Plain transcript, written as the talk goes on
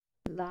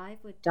Live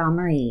with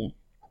Damarie.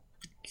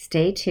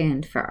 Stay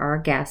tuned for our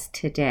guest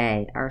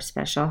today. Our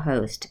special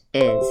host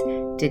is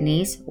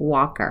Denise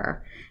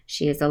Walker.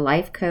 She is a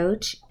life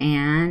coach,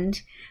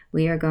 and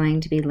we are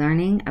going to be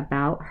learning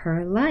about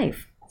her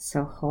life.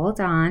 So hold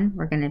on.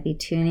 We're going to be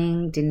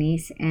tuning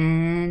Denise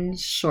in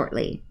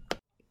shortly.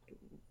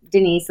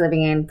 Denise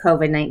living in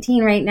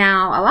COVID-19 right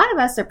now. A lot of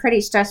us are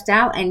pretty stressed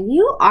out, and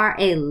you are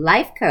a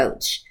life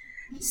coach.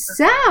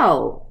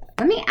 So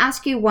let me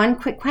ask you one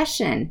quick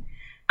question.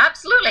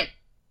 Absolutely.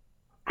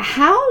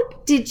 How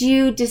did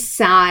you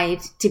decide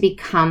to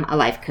become a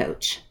life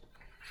coach?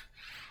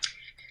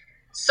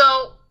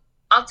 So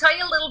I'll tell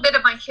you a little bit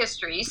of my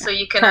history so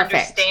you can Perfect.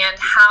 understand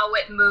how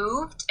it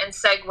moved and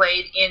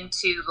segued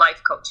into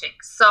life coaching.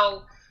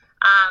 So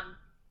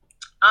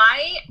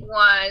I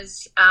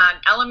was an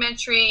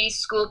elementary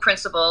school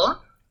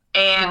principal,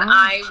 and Wow.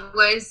 I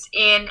was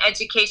in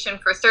education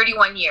for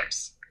 31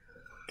 years.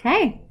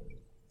 Okay.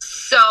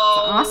 So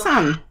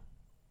Awesome.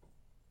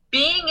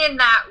 being in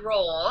that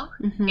role,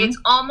 Mhm. it's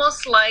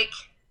almost like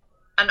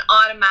an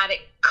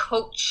automatic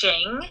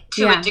coaching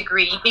to Yeah. a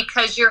degree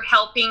because you're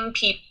helping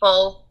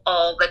people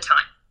all the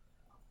time.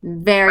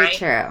 Very Right?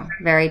 true.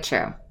 Very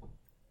true.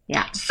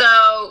 Yeah.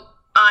 So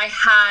I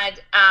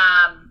had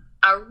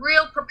a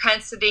real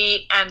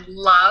propensity and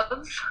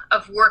love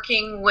of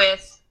working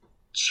with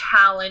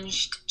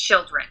challenged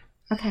children,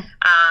 Okay.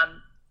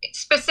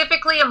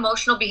 specifically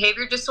emotional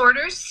behavior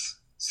disorders.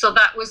 So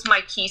that was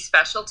my key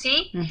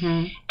specialty.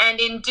 Mm-hmm. And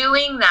in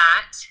doing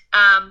that,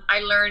 I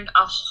learned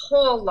a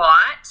whole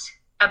lot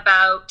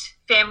about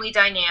family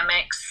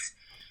dynamics,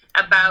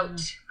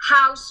 about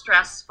how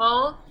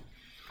stressful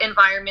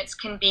environments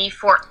can be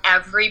for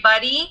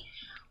everybody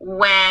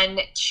when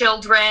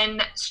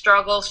children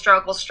struggle,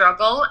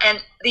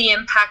 and the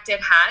impact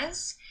it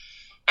has.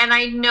 And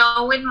I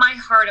know in my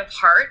heart of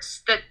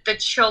hearts that the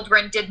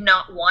children did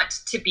not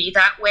want to be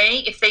that way.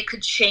 If they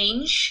could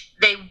change,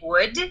 they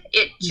would.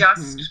 It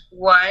just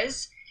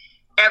was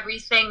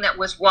everything that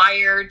was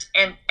wired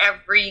and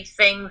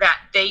everything that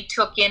they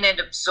took in and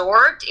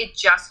absorbed. It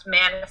just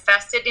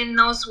manifested in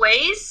those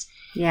ways.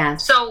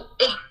 Yes. So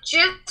it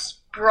just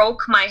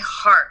broke my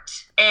heart.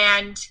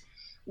 And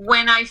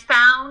when I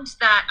found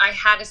that I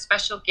had a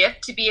special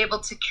gift to be able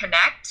to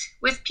connect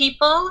with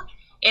people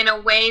in a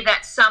way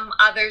that some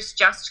others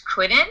just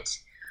couldn't,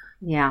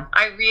 Yeah.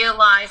 I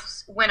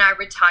realized when I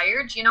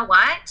retired, you know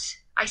what?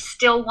 I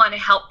still want to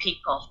help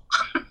people.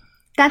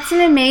 That's an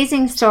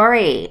amazing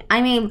story.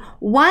 I mean,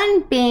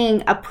 one,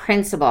 being a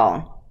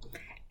principal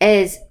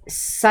is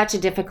such a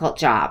difficult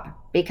job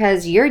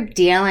because you're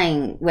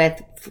dealing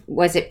with,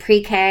 was it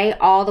pre-K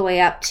all the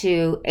way up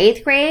to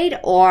 8th grade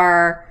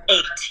or?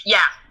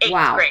 8th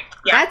Wow. grade.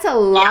 Yeah. That's a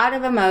lot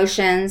of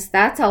emotions.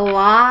 That's a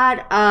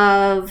lot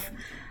of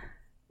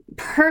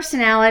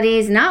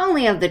personalities, not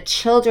only of the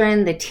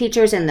children, the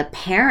teachers, and the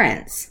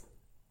parents.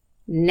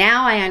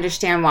 Now I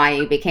understand why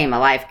you became a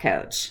life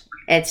coach.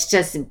 It's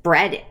just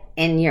bred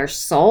in your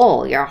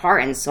soul, your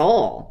heart and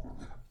soul.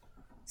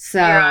 So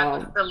You're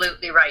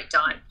absolutely right,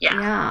 Dawn. Yeah.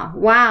 yeah.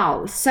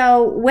 Wow.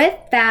 So with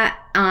that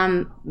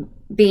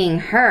being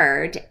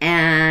heard,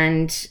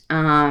 and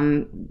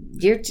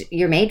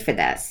you're made for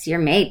this. You're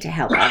made to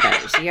help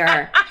others.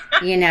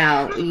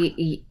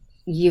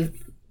 You've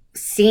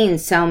seen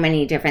so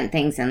many different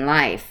things in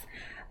life.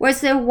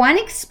 Was there one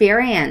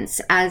experience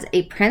as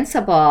a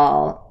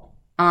principal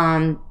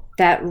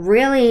that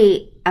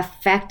really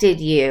affected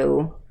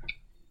you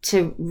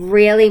to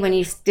really, when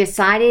you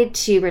decided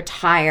to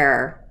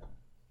retire,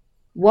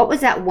 what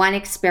was that one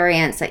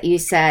experience that you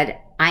said,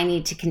 I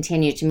need to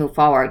continue to move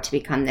forward to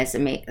become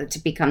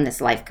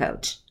this life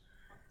coach?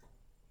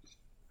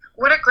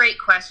 What a great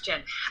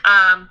question.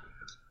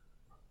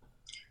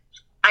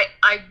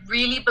 I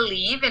really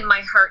believe in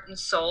my heart and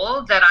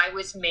soul that I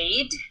was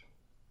made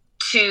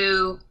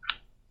to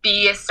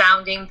be a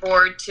sounding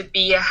board, to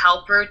be a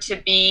helper, to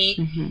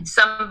be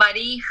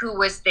somebody who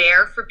was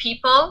there for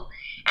people,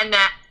 and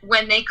that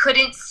when they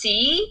couldn't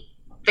see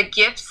the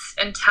gifts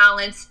and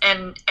talents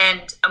and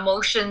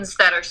emotions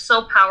that are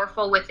so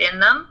powerful within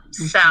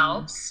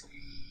themselves,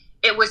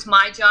 it was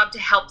my job to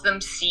help them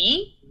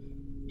see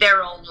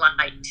their own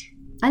light.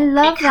 I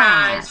love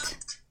that.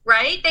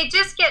 Right? They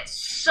just get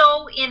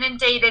so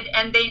inundated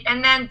and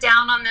then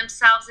down on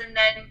themselves, and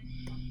then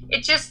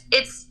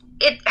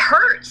it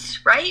hurts,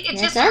 right? It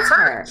just does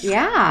hurts. Hurt.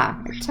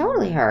 Yeah, it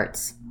totally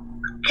hurts.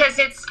 Because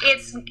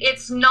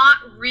it's not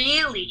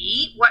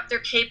really what they're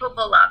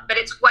capable of, but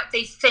it's what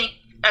they think.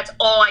 That's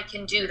all I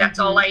can do. That's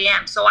all I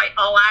am. So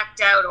I'll act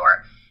out.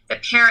 Or the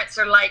parents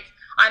are like,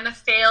 I'm a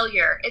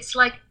failure. It's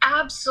like,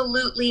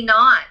 absolutely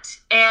not.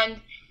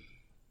 And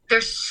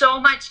there's so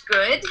much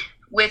good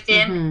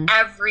within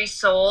every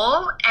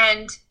soul,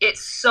 and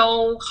it's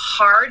so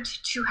hard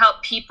to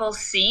help people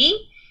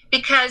see,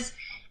 because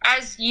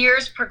as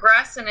years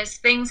progress and as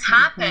things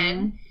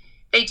happen,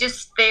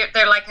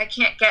 they're like, I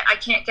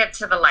can't get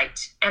to the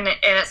light, and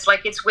it's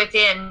like, it's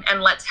within,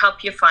 and let's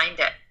help you find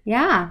it.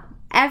 Yeah,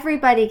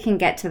 everybody can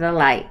get to the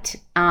light.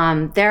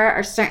 There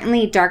are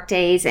certainly dark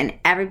days in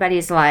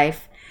everybody's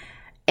life,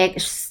 it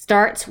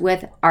starts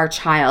with our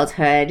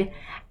childhood.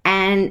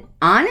 And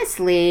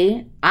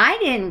honestly, I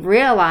didn't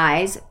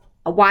realize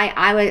why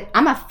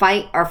I'm a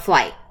fight or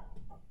flight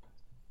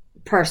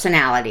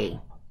personality.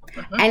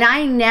 Mm-hmm. And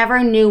I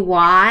never knew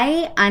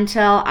why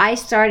until I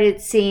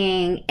started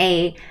seeing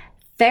a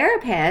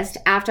therapist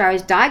after I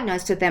was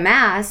diagnosed with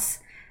MS,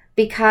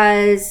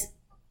 because,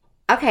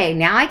 okay,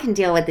 now I can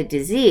deal with the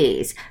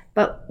disease,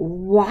 but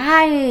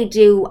when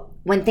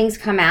things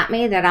come at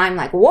me that I'm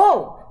like,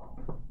 whoa,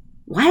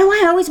 why do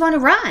I always want to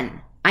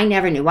run? I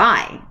never knew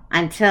why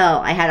until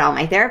I had all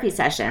my therapy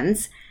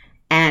sessions,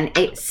 and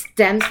it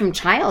stems from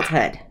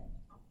childhood.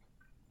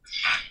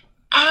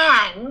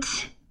 And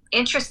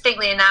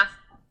interestingly enough,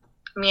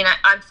 I mean,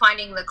 I'm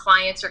finding the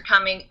clients are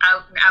coming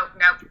out and out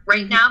and out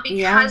right now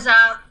because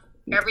of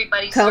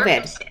everybody's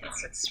COVID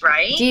circumstances,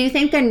 right? Do you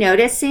think they're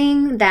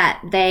noticing that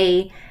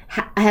they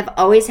have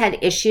always had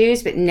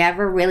issues but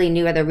never really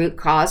knew where the root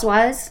cause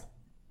was?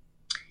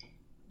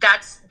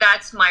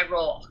 That's my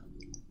role.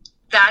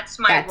 That's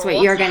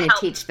what you're going to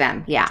teach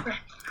them. Yeah.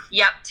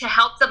 Yep, to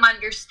help them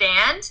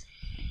understand.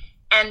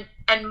 And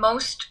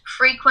most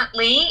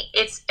frequently,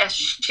 it's a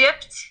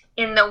shift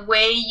in the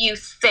way you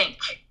think,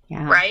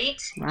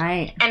 right?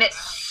 Right. And it's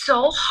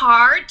so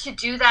hard to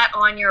do that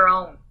on your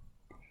own.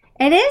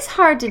 It is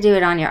hard to do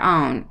it on your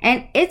own.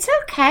 And it's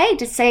okay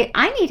to say,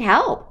 I need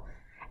help.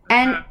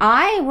 And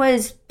I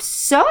was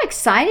so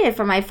excited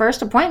for my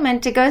first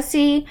appointment to go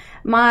see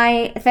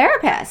my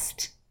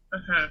therapist.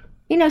 Mm-hmm.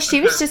 You know, she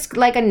was just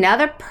like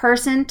another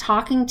person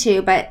talking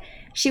to, but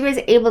she was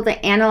able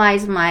to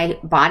analyze my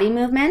body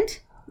movement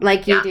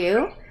like you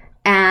do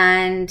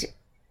and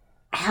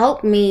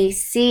help me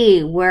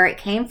see where it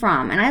came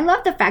from. And I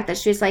love the fact that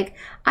she was like,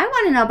 I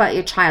want to know about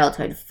your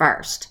childhood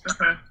first.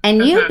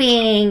 And you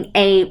being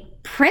a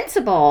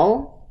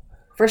principal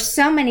for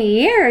so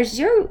many years,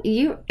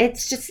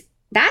 it's just,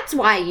 that's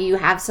why you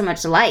have so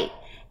much light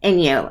in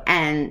you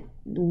and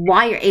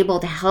why you're able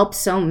to help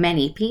so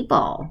many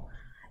people.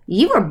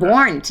 You were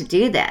born to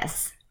do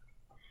this.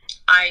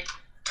 I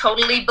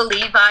totally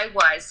believe I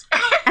was.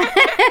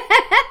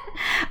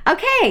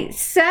 Okay,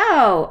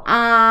 so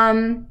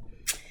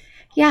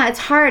it's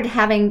hard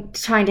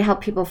trying to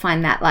help people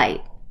find that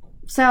light.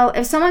 So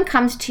if someone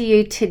comes to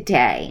you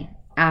today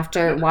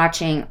after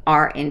watching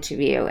our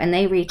interview and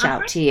they reach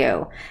out to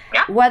you,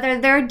 whether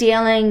they're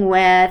dealing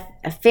with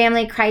a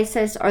family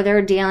crisis or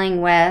they're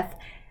dealing with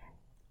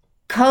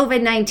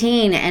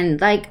COVID-19 and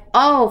like,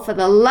 oh, for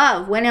the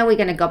love, when are we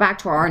going to go back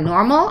to our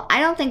normal? I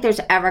don't think there's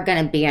ever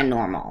going to be a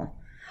normal.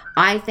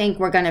 I think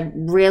we're going to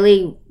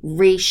really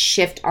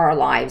reshift our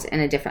lives in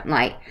a different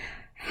light.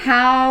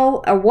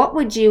 What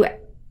would you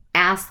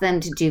ask them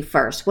to do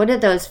first? What are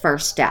those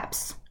first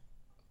steps?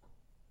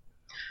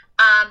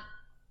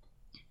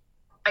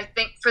 I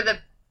think for the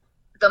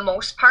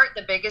most part,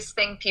 the biggest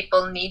thing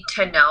people need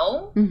to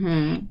know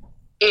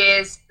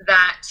is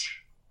that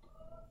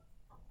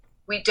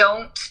we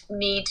don't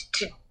need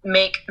to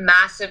make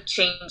massive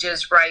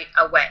changes right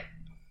away.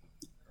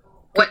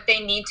 What they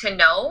need to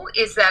know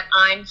is that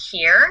I'm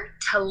here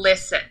to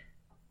listen.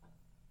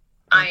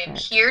 I am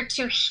here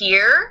to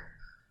hear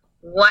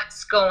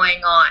what's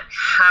going on.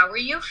 How are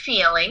you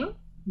feeling?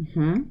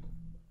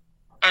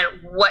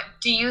 And what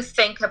do you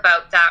think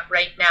about that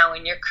right now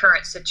in your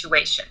current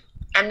situation?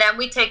 And then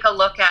we take a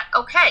look at,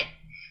 okay,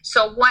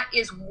 so what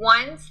is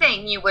one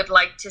thing you would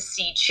like to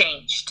see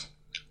changed?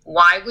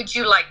 Why would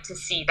you like to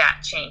see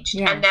that changed?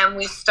 And then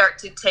we start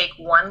to take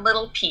one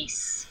little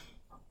piece.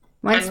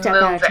 One step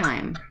at a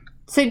time.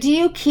 So do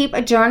you keep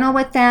a journal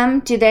with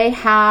them? Do you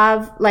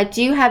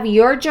have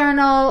your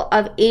journal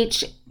of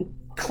each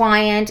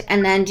client,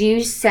 and then do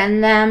you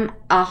send them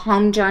a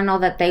home journal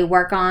that they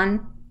work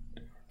on?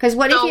 Because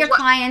what if your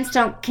clients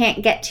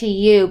can't get to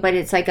you, but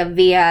it's like a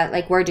via,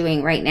 like we're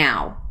doing right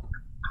now?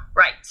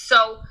 Right.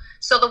 So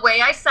the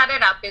way I set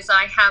it up is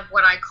I have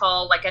what I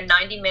call like a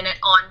 90-minute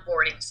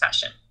onboarding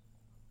session.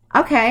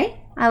 Okay.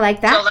 I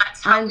like that. So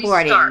that's how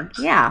onboarding. We start.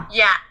 Yeah.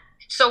 Yeah.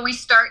 So we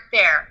start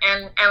there,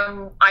 and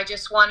I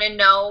just want to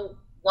know,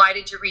 why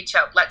did you reach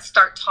out? Let's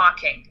start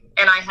talking.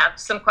 And I have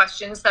some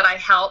questions that I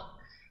help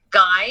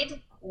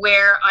guide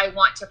where I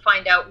want to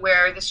find out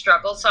where the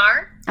struggles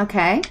are.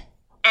 Okay.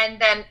 And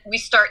then we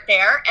start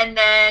there, and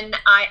then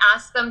I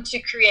ask them to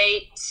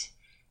create,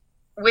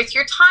 with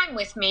your time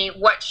with me,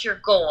 what's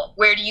your goal?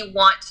 Where do you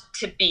want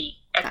to be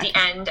at the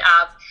end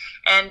of?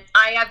 And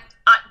I have,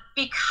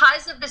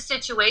 because of the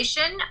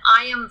situation,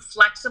 I am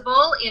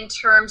flexible in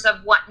terms of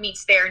what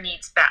meets their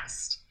needs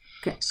best.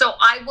 Okay. So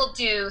I will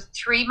do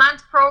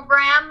 3-month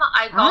program.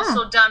 I've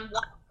also done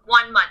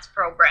 1 month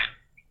program.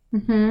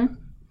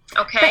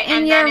 Okay. But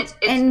it's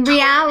in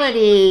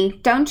reality,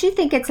 don't you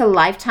think it's a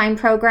lifetime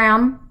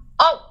program?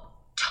 Oh,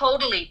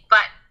 totally.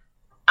 But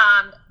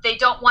they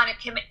don't want to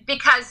commit,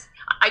 because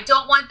I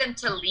don't want them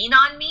to lean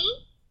on me.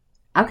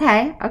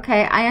 Okay.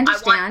 I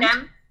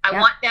understand. I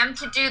want them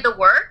to do the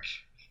work.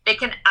 They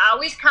can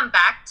always come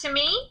back to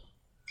me.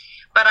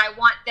 but I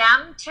want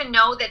them to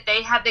know that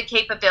they have the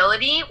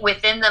capability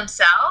within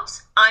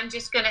themselves. I'm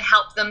just going to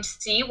help them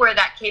see where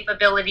that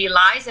capability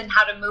lies and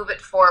how to move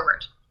it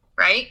forward,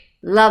 right?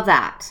 Love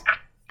that.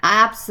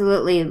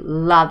 Absolutely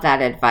love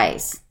that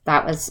advice.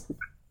 That was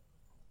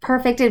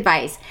perfect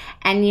advice.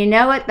 And you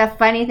know what the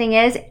funny thing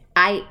is?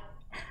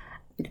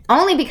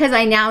 Only because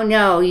I now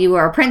know you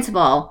are a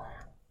principal,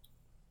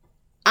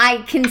 I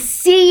can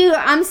see you.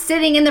 I'm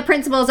sitting in the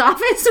principal's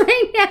office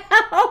right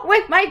now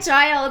with my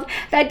child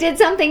that did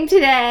something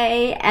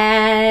today.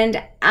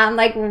 And I'm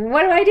like,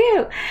 what do I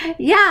do?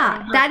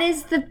 Yeah, that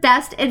is the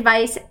best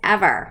advice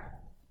ever.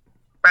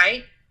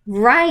 Right?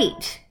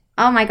 Right.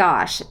 Oh my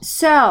gosh.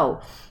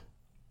 So,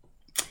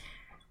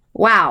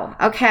 wow.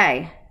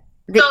 Okay.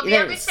 So the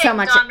other There's thing, so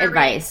much Dawn Marie,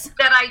 advice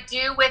that I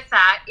do with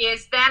that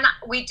is then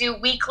we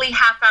do weekly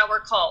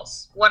half-hour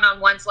calls,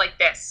 one-on-ones like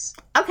this.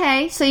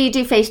 Okay. So you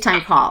do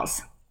FaceTime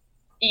calls.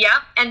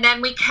 Yep, and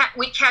then we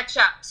catch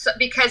up. So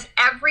because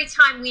every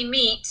time we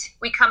meet,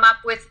 we come up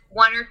with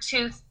 1 or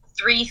 2,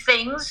 3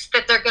 things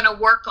that they're going to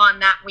work on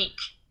that week.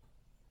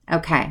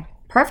 Okay,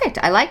 perfect.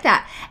 I like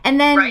that. And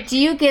then do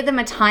you give them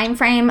a time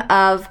frame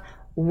of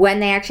when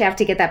they actually have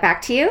to get that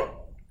back to you?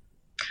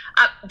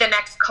 The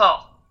next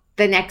call.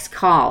 The next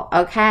call.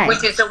 Okay.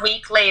 Which is a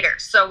week later.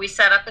 So we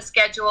set up a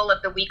schedule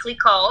of the weekly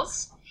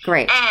calls.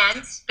 Great.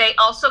 And they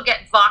also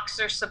get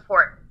Voxer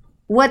support.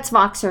 What's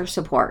Voxer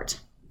support?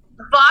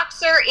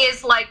 Voxer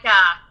is like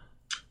a,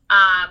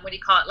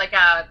 like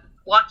a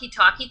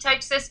walkie-talkie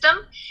type system.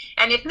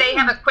 And if they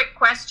have a quick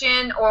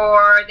question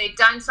or they've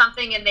done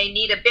something and they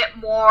need a bit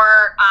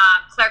more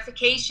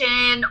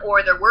clarification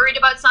or they're worried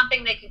about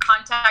something, they can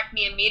contact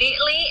me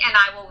immediately and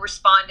I will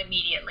respond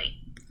immediately.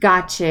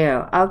 Got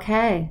you.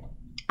 Okay.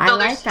 I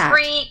like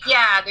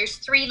that. There's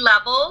 3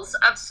 levels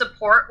of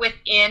support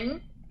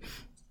within.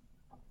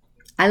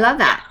 I love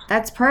that.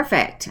 That's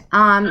perfect.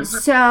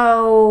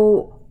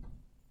 So...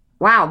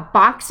 Wow,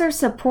 Voxer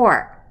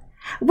support.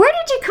 Where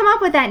did you come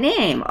up with that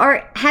name?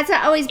 Or has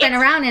it always been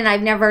around and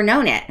I've never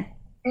known it?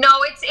 No,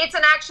 it's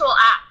an actual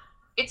app.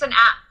 It's an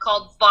app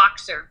called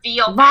Voxer.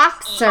 Voxer.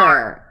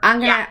 Voxer. I'm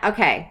going to,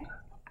 okay.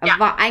 Yeah.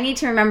 I need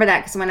to remember that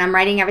because when I'm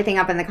writing everything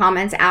up in the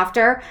comments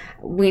after,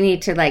 we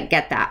need to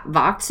get that.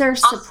 Voxer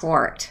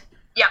support.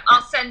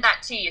 I'll send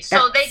that to you.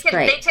 So they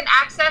can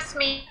access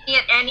me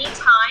at any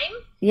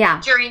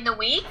time during the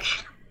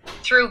week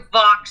through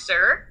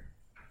Voxer.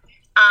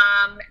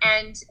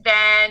 And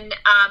then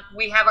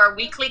we have our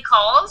weekly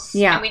calls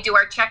and we do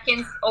our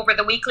check-ins over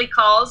the weekly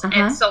calls.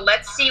 And so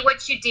let's see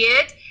what you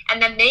did.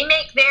 And then they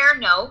make their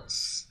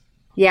notes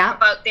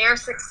about their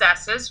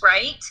successes,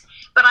 right?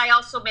 But I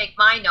also make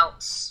my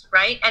notes,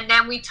 right? And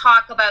then we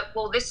talk about,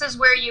 well, this is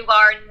where you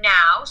are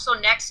now. So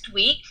next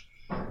week,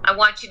 I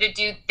want you to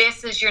do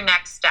this as your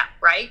next step,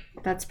 right?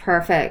 That's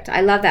perfect.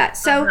 I love that.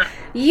 So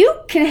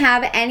you can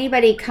have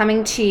anybody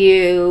coming to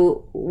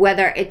you,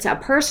 whether it's a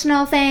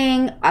personal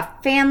thing, a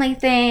family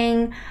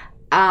thing,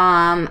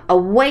 a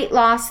weight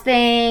loss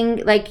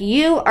thing. Like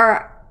you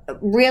are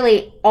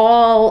really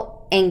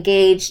all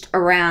engaged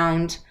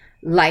around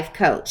life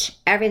coach,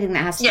 everything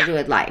that has to do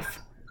with life.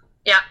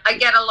 Yeah, I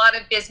get a lot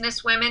of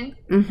business women.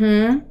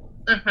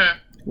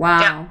 Wow.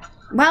 Yeah.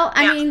 Well,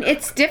 I mean,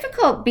 it's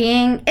difficult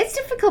being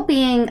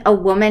a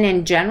woman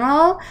in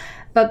general,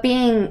 but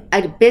being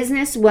a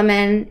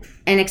businesswoman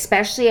and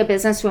especially a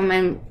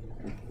businesswoman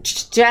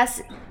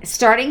just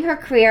starting her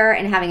career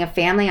and having a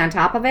family on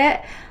top of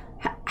it.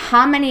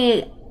 How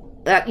many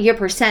your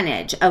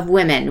percentage of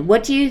women,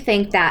 what do you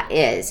think that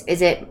is?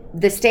 Is it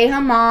the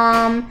stay-home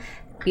mom?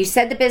 You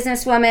said the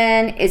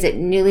businesswoman. Is it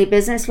newly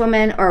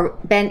businesswoman or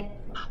been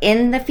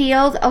in the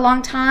field a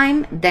long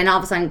time? Then all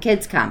of a sudden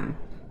kids come.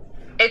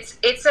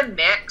 It's a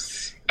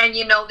mix. And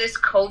this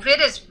COVID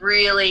has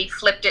really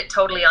flipped it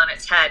totally on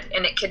its head.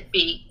 And it could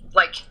be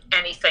like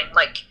anything,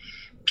 like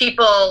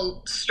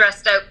people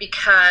stressed out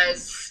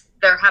because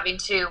they're having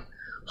to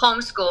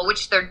homeschool,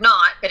 which they're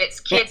not, but it's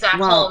kids at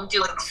home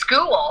doing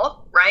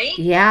school, right?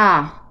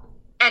 Yeah.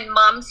 And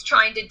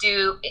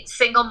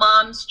single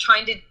moms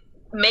trying to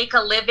make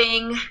a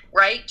living,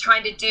 right?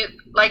 Trying to do,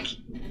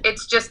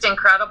 it's just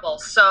incredible.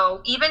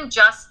 So even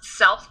just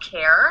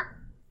self-care,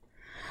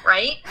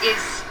 right,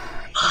 is...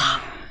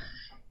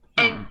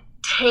 and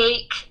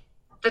take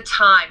the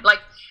time.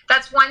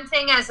 That's one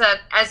thing as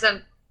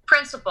a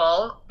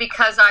principal,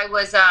 because I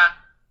was a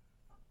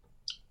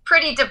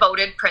pretty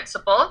devoted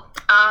principal.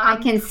 I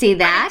can see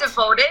that. Pretty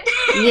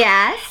devoted.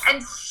 Yes.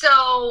 And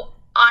so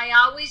I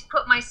always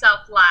put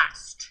myself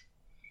last.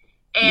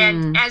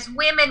 And as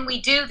women,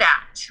 we do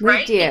that,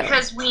 right? We do.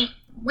 Because we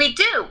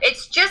do.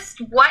 It's just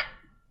what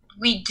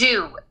we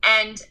do.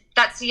 And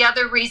that's the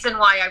other reason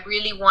why I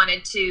really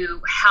wanted to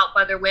help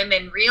other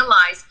women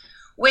realize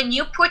when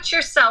you put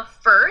yourself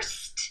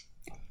first,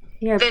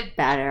 you're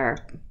better.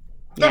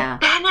 The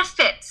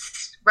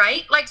benefits,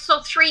 right? So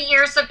 3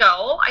 years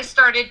ago, I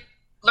started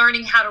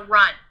learning how to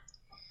run.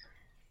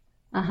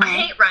 I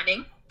hate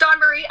running. Dawn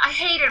Marie, I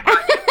hated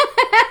running.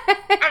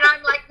 And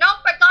I'm like,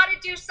 nope, I got to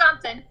do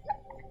something.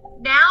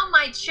 Now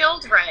my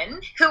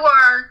children, who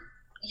are,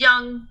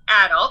 young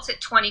adults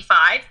at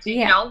 25, Yeah.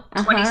 you know,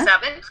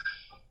 27,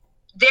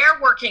 they're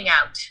working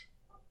out.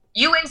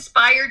 You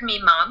inspired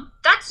me, Mom.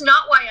 That's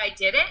not why I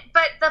did it,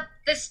 but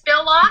the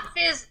spill off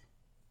is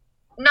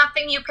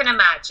nothing you can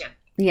imagine.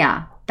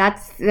 Yeah,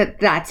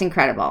 that's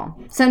incredible.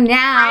 So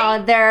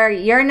now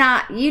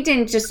Right. you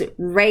didn't just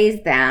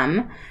raise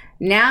them.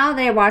 Now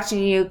they're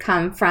watching you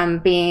come from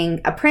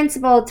being a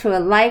principal to a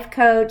life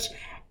coach,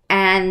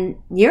 and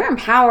you're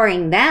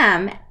empowering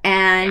them.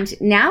 And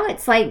now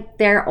it's like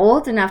they're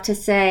old enough to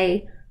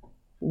say,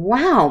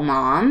 wow,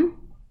 Mom,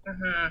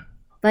 Mm-hmm.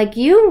 like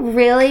you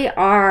really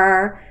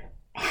are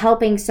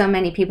helping so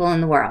many people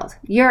in the world.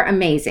 You're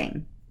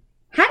amazing.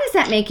 How does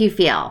that make you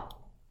feel?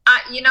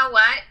 You know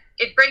what?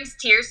 It brings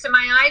tears to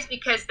my eyes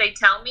because they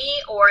tell me,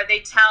 or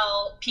they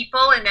tell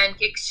people, and then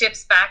it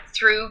shifts back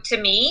through to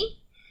me.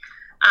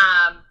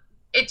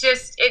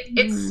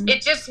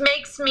 It just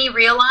makes me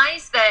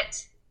realize that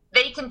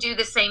they can do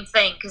the same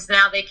thing, because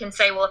now they can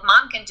say, well, if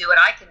Mom can do it,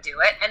 I can do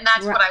it, and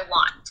that's Right. what I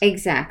want.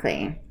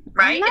 Exactly.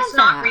 Right? I love It's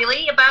not that.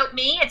 really about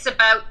me. It's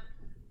about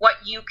what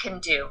you can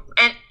do,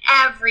 and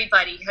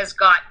everybody has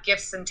got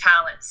gifts and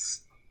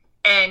talents,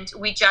 and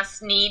we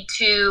just need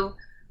to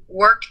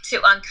work to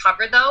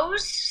uncover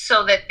those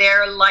so that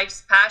their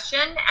life's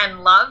passion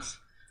and love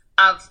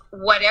of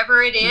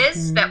whatever it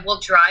is that will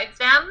drive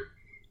them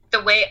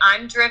the way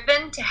I'm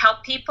driven to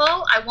help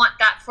people. I want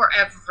that for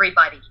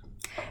everybody.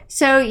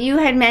 So you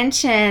had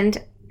mentioned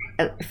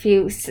a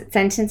few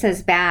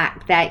sentences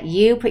back that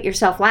you put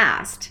yourself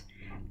last.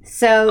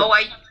 So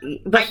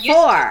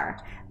before,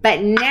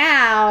 but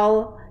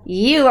now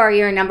you are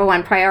your number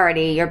one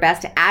priority, your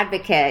best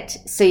advocate,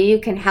 so you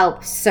can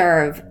help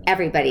serve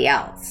everybody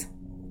else.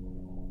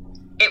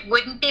 It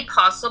wouldn't be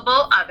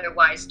possible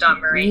otherwise,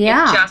 Dawn Marie.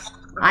 Yeah. It just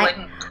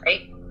wouldn't,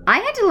 right? I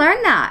had to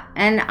learn that,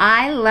 and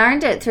I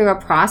learned it through a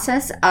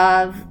process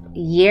of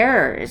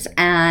years.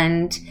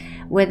 And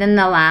within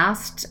the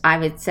last, I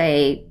would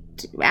say,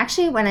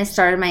 actually when I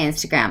started my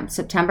Instagram,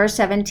 September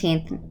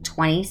 17th,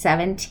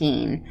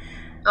 2017,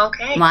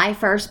 Okay. my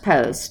first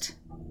post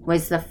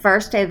was the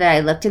first day that I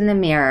looked in the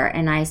mirror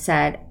and I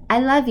said, I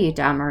love you,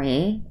 Dawn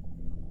Marie,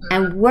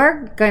 and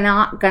we're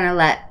not gonna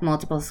let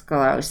multiple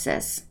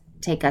sclerosis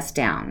take us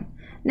down.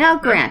 Now,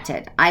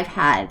 granted, I've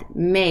had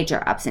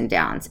major ups and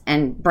downs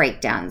and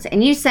breakdowns,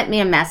 and you sent me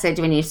a message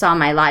when you saw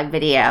my live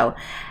video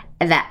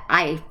that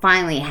I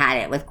finally had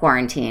it with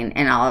quarantine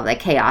and all of the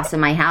chaos in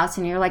my house,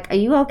 and you're like, are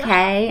you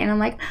okay? And I'm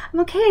like, I'm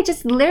okay. I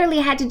just literally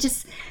had to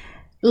just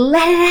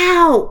let it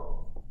out.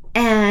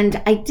 And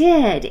I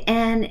did.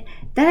 And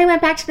then I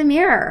went back to the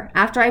mirror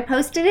after I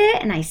posted it,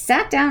 and I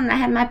sat down and I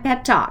had my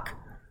pep talk.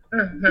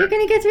 You're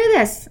going to get through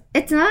this.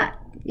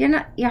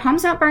 Your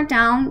home's not burnt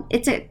down.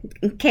 It's a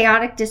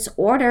chaotic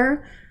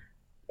disorder.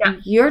 Yeah.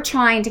 You're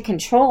trying to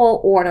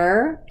control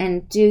order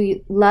and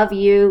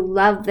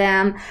love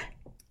them,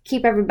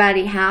 keep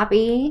everybody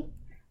happy.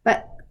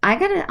 But I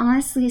got to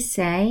honestly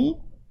say,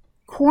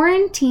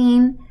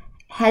 quarantine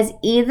has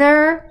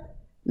either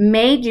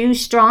made you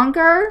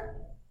stronger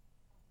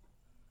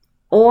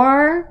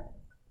or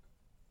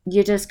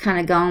you're just kind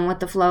of going with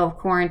the flow of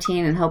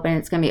quarantine and hoping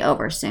it's going to be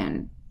over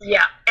soon.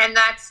 Yeah. And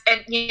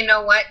you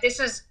know what? This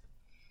is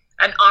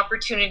an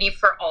opportunity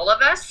for all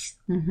of us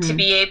to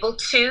be able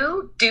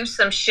to do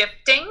some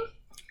shifting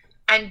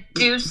and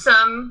do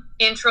some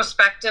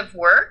introspective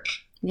work.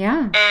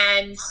 Yeah.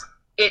 And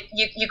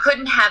you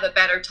couldn't have a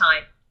better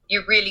time.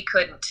 You really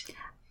couldn't.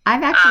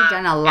 I've actually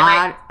done a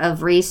lot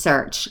of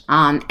research.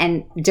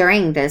 And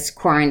during this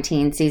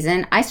quarantine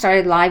season, I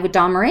started live with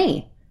Dawn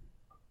Marie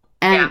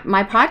and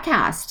my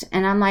podcast.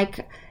 And I'm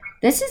like,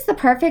 this is the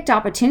perfect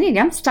opportunity.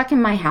 I'm stuck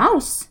in my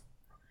house.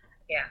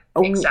 Yeah,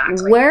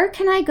 exactly. Where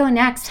can I go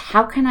next?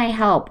 How can I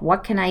help?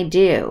 What can I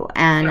do?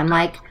 And I'm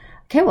like,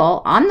 okay,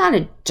 well, I'm not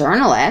a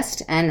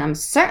journalist, and I'm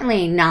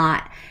certainly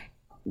not,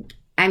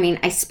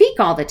 I speak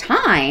all the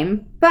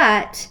time,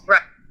 but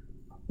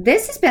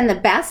this has been the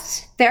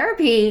best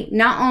therapy,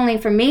 not only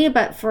for me,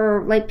 but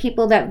for like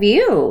people that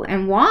view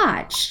and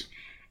watch.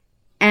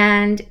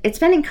 And it's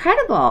been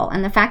incredible.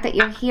 And the fact that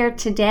you're here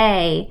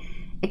today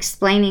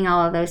explaining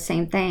all of those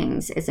same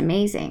things is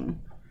amazing.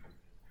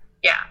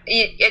 Yeah,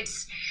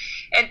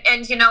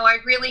 and you know, I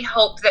really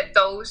hope that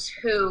those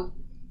who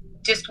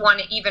just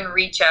want to even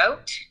reach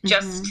out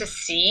just to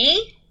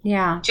see,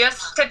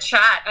 just to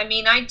chat. I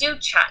mean, I do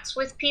chats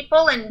with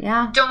people, and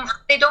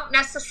they don't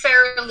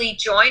necessarily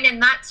join,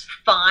 and that's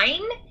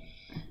fine.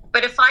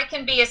 But if I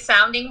can be a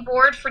sounding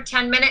board for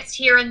 10 minutes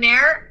here and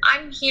there,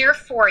 I'm here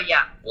for you.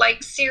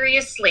 Like,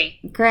 seriously.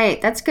 Great.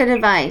 That's good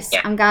advice.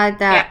 I'm glad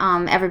that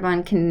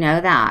everyone can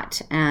know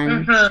that.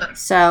 And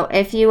so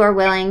if you are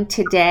willing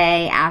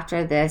today,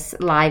 after this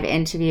live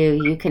interview,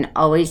 you can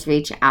always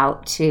reach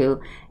out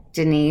to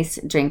Denise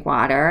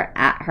Drinkwater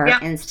at her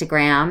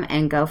Instagram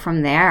and go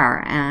from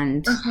there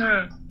and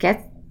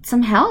get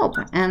some help.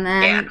 And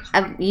then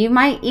you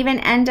might even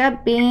end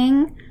up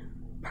being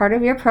part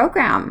of your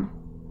program.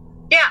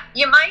 Yeah,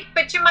 you might,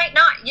 but you might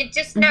not. You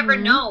just never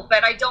know.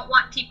 But I don't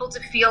want people to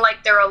feel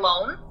like they're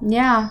alone.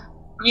 Yeah.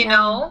 You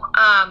know?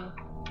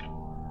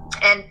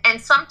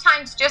 And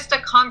sometimes just a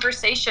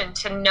conversation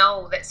to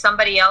know that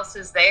somebody else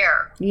is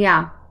there.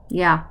 Yeah.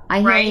 I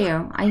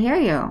hear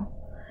you.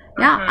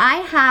 Now, I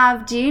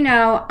have, do you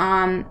know,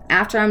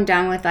 after I'm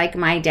done with like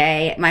my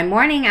day, my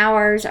morning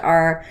hours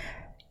are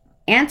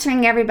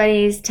answering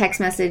everybody's text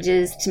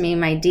messages to me,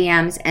 my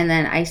DMs, and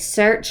then I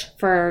search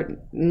for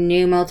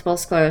new multiple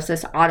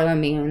sclerosis,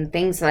 autoimmune,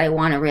 things that I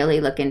want to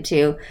really look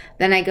into.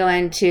 Then I go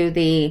into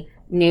the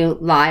new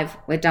Live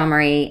with Dawn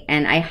Marie,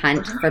 and I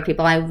hunt for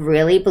people I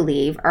really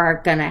believe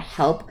are going to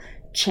help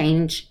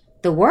change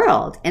the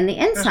world and the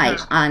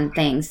insight on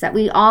things that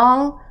we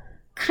all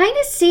kind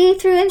of see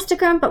through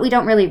Instagram, but we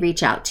don't really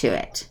reach out to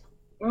it.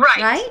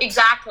 Right?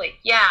 Exactly.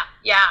 Yeah.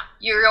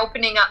 You're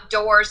opening up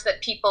doors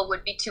that people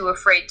would be too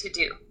afraid to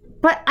do.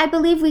 But I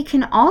believe we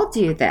can all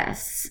do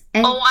this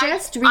and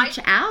reach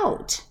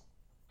out.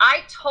 I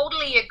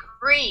totally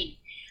agree.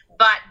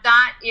 But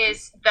that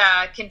is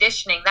the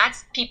conditioning.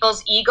 That's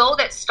people's ego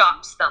that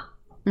stops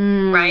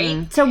them.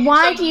 Right? So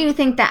why do you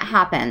think that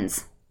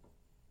happens?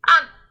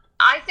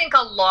 I think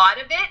a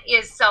lot of it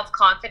is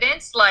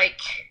self-confidence. Like,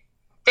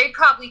 they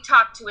probably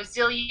talk to a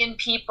zillion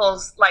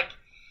people's, like,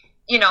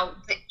 you know,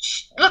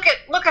 look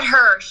at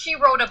her. She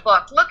wrote a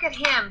book. Look at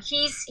him.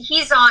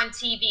 He's on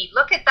TV.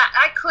 Look at that.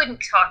 I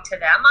couldn't talk to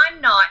them.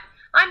 I'm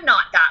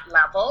not that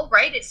level,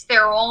 right? It's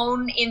their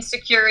own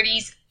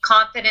insecurities,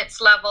 confidence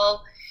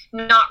level,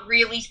 not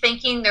really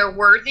thinking they're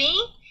worthy.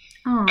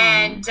 Aww.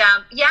 And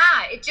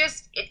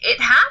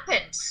it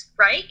happens,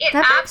 right?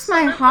 That breaks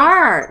my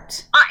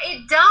heart.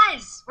 It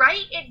does,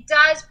 right? It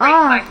does break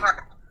my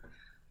heart.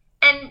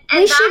 And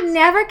we should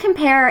never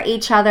compare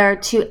each other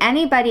to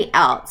anybody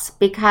else,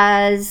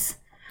 because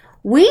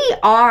we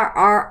are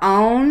our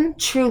own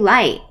true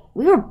light.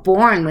 We were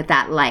born with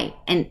that light,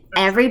 and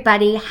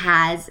everybody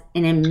has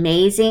an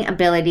amazing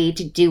ability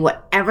to do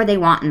whatever they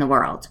want in the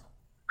world.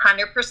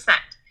 100%.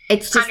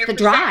 It's just 100%. The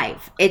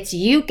drive. It's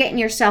you getting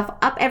yourself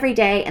up every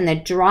day and the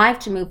drive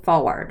to move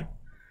forward.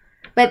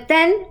 But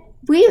then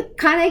we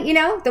kind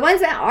of, the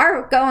ones that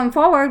are going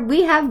forward,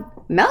 we have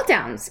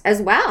meltdowns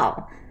as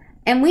well.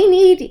 And we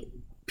need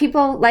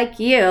people like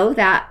you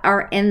that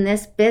are in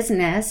this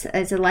business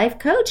as a life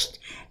coach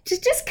to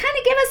just kind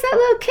of give us that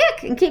little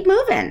kick and keep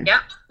moving.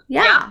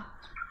 Yeah.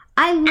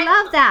 I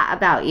love that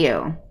about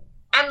you.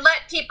 And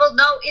let people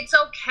know it's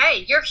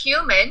okay. You're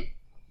human.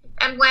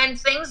 And when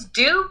things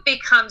do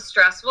become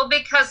stressful,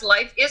 because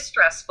life is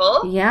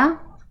stressful,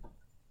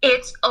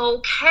 it's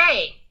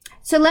okay.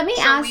 So let me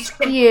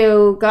ask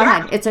you, go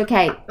ahead. It's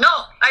okay. No,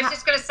 I was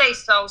just going to say,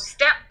 so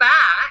step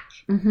back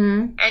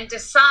and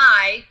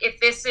decide if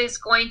this is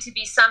going to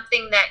be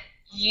something that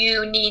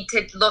you need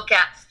to look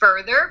at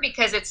further,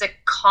 because it's a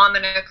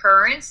common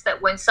occurrence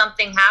that when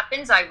something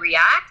happens, I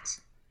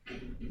react.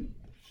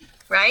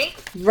 Right?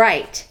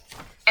 Right.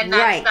 And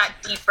that's that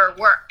deeper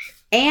work.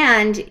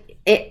 And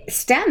it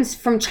stems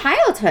from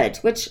childhood,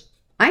 which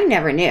I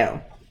never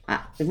knew.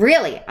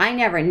 Really, I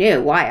never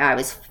knew why I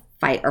was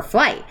fight or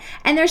flight.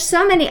 And there's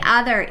so many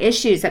other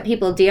issues that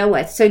people deal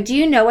with. So do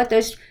you know what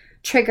those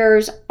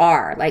triggers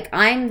are? Like,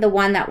 I'm the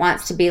one that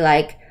wants to be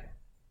like,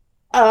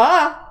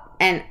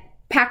 and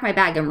pack my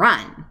bag and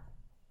run.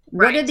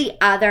 Right. What are the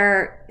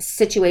other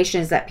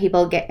situations that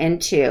people get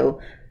into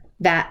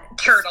that...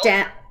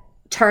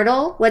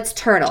 Turtle? What's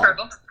turtle?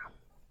 Turtle.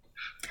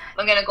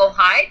 I'm going to go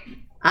hide.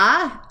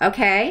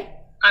 Okay.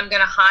 I'm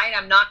going to hide.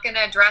 I'm not going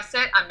to address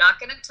it. I'm not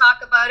going to talk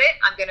about it.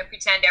 I'm going to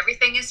pretend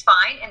everything is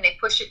fine, and they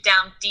push it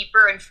down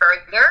deeper and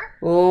further.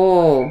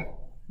 Oh,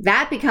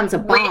 that becomes a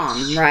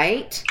bomb,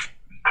 right?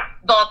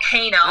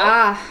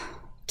 Volcano.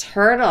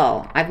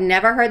 Turtle. I've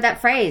never heard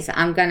that phrase.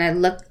 I'm going to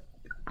look.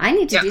 I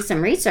need to do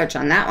some research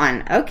on that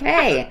one.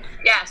 Okay.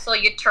 Yeah, so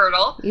you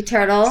turtle.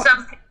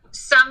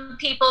 Some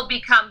people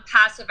become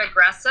passive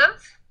aggressive.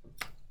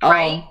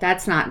 Right? Oh,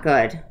 that's not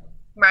good.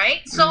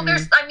 Right? So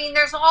there's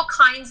all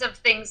kinds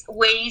of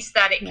ways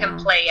that it can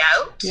play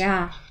out.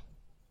 Yeah.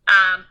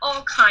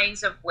 All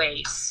kinds of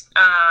ways.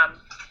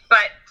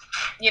 But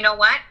you know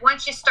what?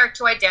 Once you start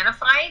to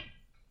identify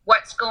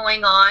what's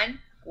going on,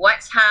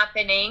 what's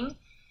happening,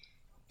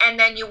 and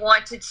then you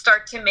want to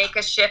start to make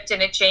a shift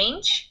and a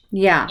change,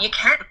 you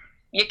can.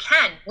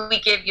 We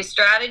give you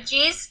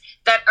strategies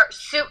that are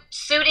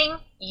suiting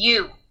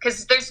you,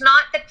 because there's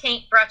not the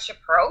paintbrush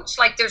approach.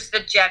 Like, there's the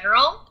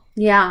general.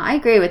 Yeah, I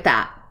agree with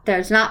that.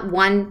 There's not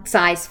one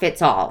size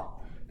fits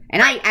all.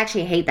 And I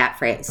actually hate that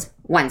phrase,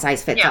 one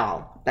size fits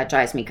all. That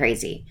drives me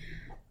crazy.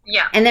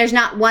 Yeah. And there's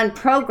not one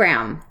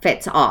program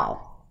fits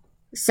all.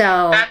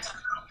 So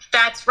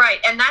that's right.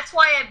 And that's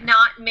why I've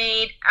not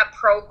made a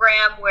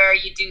program where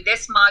you do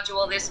this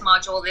module, this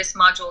module, this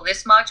module,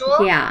 this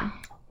module. Yeah.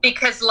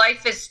 Because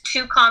life is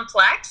too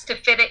complex to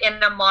fit it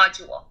in a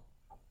module.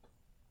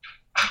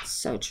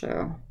 So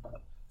true.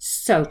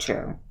 So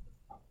true.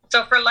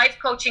 So for life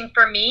coaching,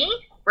 for me,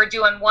 we're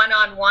doing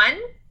one-on-one,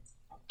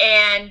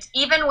 and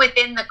even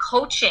within the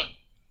coaching,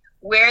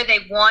 where they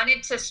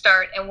wanted to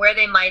start and where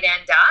they might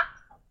end up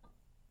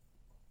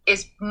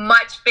is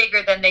much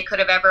bigger than they could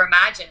have ever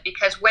imagined.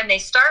 Because when they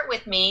start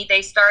with me,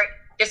 this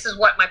is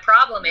what my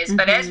problem is.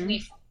 But as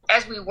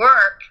we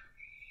work,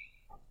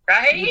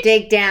 right? You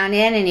dig down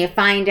in and you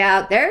find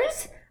out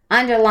there's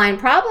underlying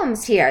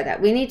problems here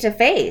that we need to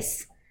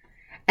face.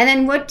 And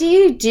then what do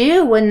you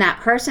do when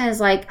that person is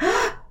like,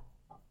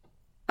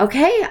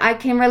 okay, I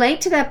can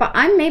relate to that, but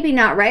I'm maybe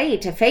not ready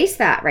to face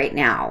that right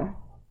now?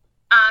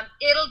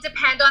 It'll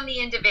depend on the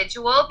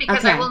individual, because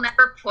Okay. I will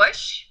never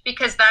push,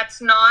 because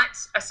that's not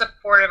a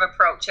supportive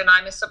approach, and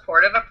I'm a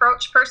supportive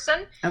approach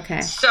person.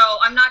 Okay. So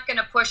I'm not going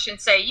to push and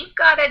say, you've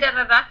got to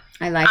da-da-da.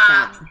 I like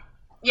that.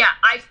 Yeah,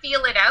 I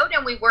feel it out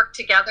and we work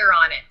together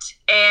on it.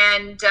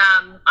 And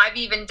I've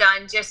even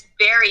done just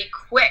very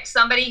quick,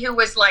 somebody who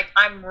was like,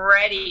 I'm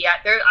ready.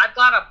 I've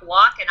got a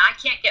block and I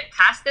can't get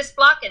past this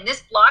block, and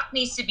this block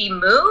needs to be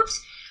moved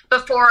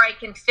before I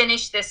can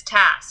finish this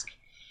task.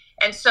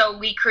 And so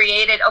we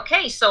created,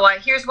 okay, so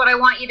here's what I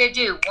want you to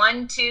do.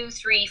 1, 2,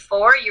 3,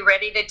 4. You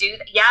ready to do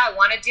that? Yeah, I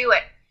want to do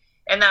it.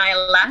 And then I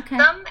left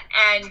them,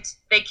 and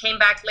they came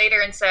back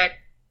later and said,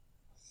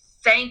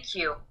 thank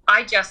you.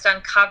 I just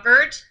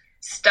uncovered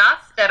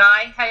stuff that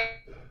I had.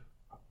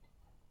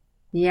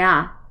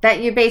 Yeah,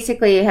 that you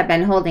basically have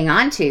been holding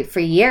on to for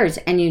years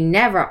and you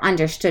never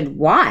understood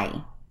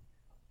why.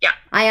 Yeah.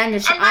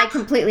 I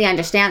completely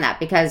understand that,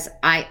 because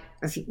I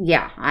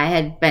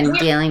had been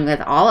dealing with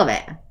all of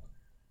it.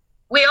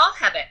 We all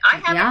have it. I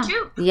have it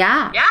too.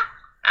 Yeah. Yeah,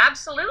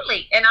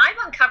 absolutely. And I've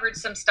uncovered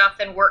some stuff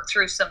and worked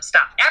through some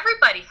stuff.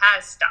 Everybody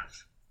has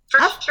stuff,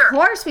 for sure. Of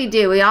course we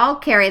do. We all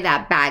carry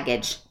that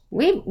baggage.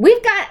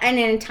 We've got an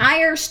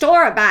entire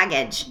store of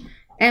baggage,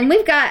 and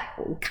we've got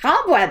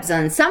cobwebs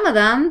on some of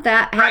them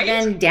that have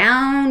been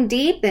down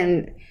deep,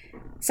 and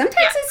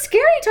sometimes it's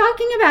scary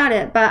talking about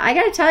it. But I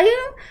got to tell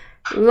you,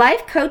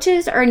 life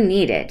coaches are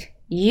needed.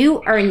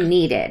 You are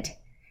needed.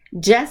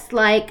 Just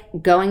like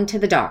going to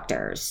the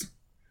doctors.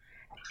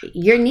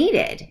 You're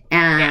needed,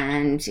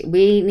 and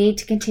we need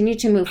to continue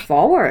to move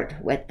forward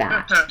with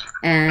that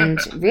and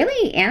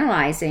really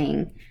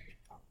analyzing,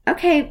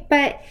 okay,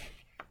 but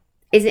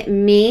is it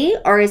me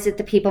or is it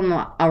the people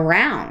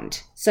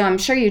around? So I'm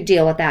sure you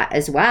deal with that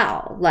as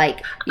well.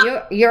 Like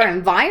your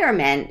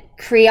environment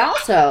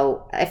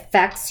also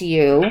affects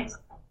you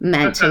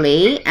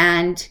mentally,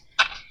 and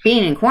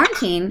being in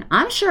quarantine,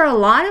 I'm sure a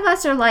lot of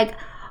us are like,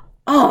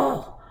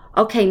 oh,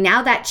 okay,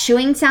 now that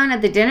chewing sound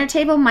at the dinner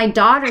table, my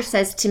daughter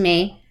says to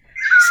me,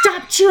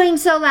 stop chewing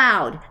so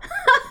loud. And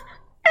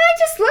I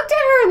just looked at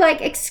her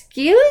like,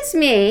 excuse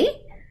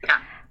me.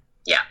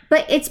 Yeah.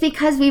 But it's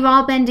because we've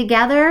all been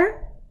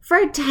together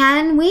for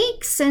 10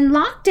 weeks in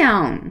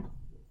lockdown.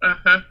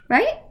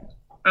 Right?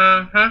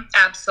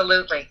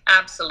 Absolutely.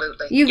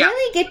 Absolutely. You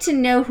really get to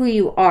know who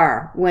you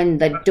are when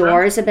the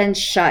doors have been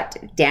shut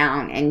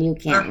down and you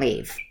can't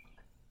leave.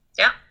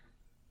 Yeah.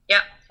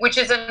 Yeah. Which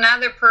is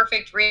another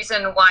perfect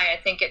reason why I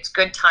think it's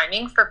good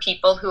timing for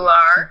people who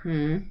are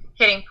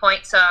hitting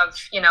points of,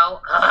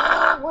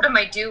 what am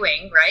I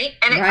doing, right?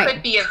 And it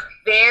could be a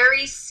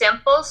very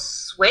simple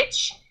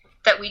switch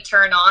that we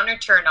turn on or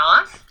turn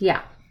off.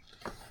 Yeah.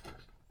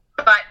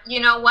 But you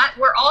know what?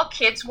 We're all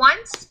kids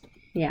once.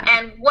 Yeah.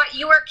 And what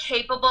you are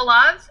capable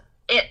of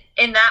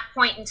in that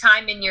point in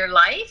time in your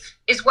life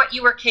is what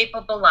you are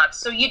capable of.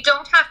 So you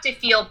don't have to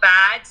feel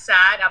bad,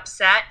 sad,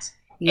 upset,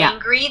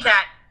 angry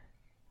that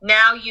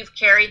now you've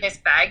carried this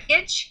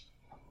baggage.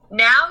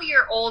 Now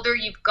you're older,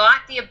 you've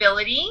got the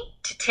ability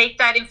to take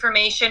that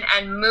information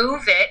and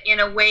move it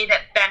in a way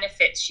that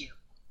benefits you.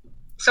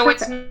 So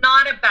it's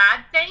not a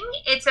bad thing.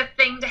 It's a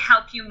thing to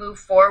help you move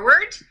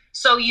forward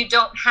so you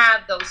don't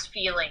have those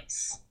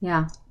feelings.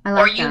 Yeah, I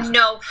like that. Or you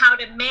know how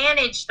to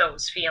manage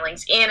those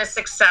feelings in a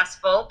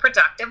successful,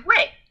 productive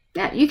way.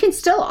 Yeah, you can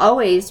still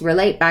always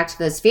relate back to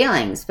those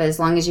feelings, but as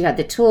long as you have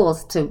the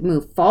tools to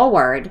move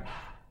forward,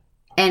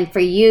 and for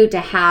you to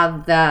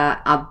have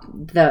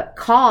the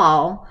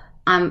call,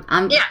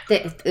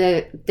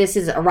 this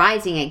is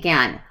arising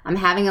again. I'm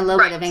having a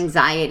little bit of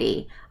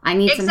anxiety. I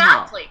need some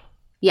help.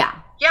 Yeah.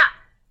 Yeah.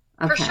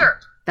 Okay. For sure.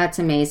 That's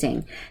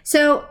amazing.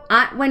 So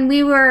I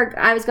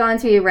was going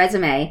through your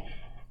resume.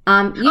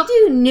 You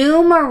do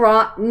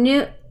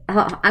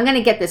I'm going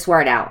to get this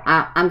word out.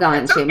 I'm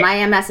going to.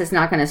 My MS is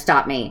not going to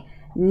stop me.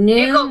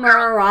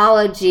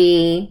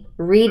 Numerology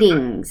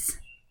readings.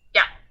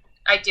 Yeah,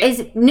 I do.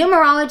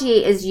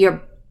 Numerology is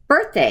your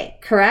birthday,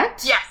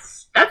 correct?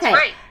 Yes, that's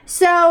right.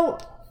 So,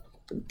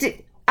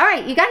 all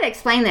right, you got to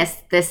explain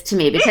this to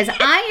me, because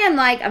I am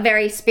like a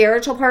very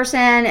spiritual person,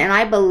 and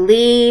I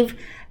believe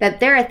that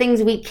there are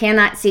things we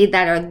cannot see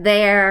that are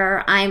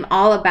there. I am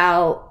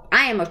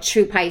a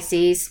true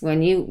Pisces.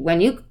 When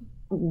you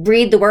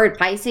read the word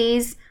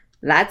Pisces,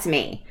 that's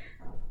me.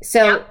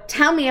 So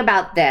tell me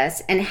about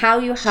this and how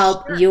you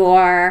help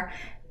your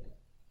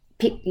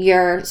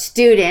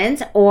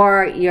students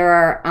or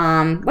your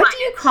what do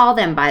you call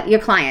them? Your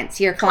clients.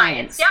 Yep.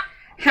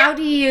 How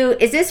do you?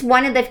 Is this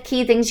one of the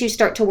key things you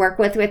start to work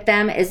with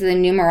them? Is the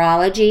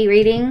numerology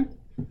reading?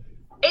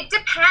 It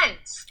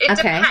depends. It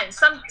depends.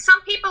 Some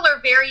people are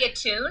very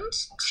attuned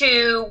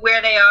to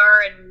where they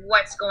are and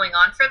what's going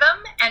on for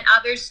them, and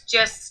others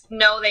just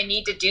know they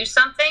need to do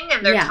something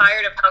and they're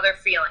tired of how they're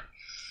feeling.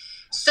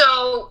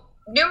 So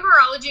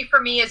numerology for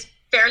me is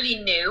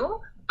fairly new,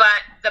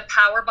 but the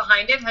power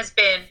behind it has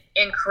been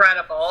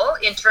incredible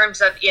in terms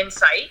of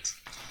insight.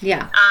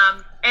 Yeah.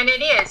 And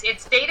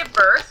it's date of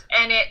birth,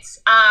 and it's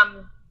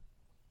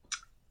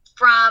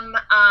from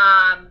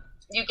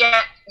you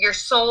get your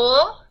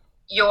soul,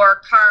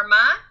 your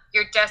karma,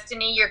 your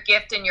destiny, your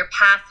gift, and your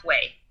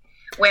pathway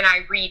when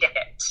I read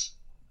it.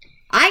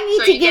 I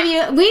need to give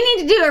you, we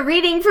need to do a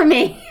reading for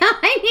me.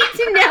 I need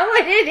to know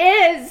what it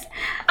is.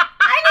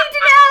 I need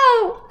to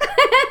know.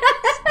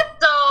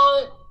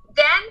 So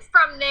then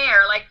from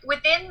there, like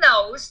within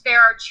those, there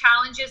are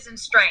challenges and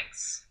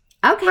strengths.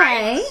 Okay.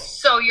 Right?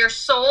 So your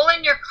soul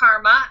and your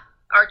karma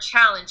are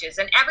challenges,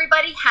 and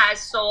everybody has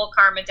soul,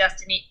 karma,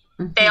 destiny.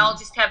 Mm-hmm. They all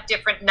just have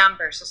different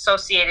numbers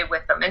associated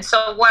with them. And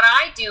so what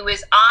I do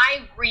is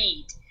I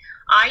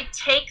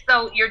take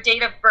your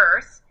date of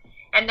birth,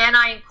 and then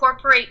I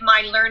incorporate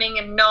my learning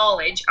and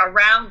knowledge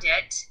around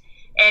it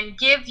and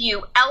give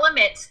you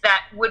elements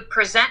that would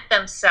present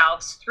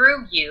themselves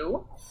through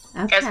you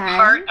as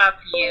part of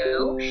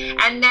you,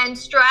 and then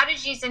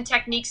strategies and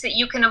techniques that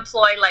you can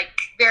employ like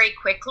very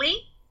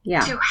quickly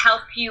to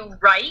help you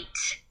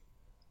write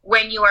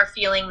when you are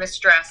feeling the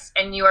stress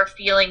and you are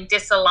feeling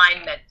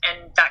disalignment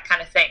and that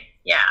kind of thing.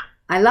 Yeah.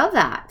 I love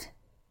that.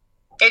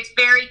 It's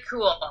very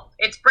cool.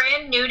 It's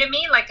brand new to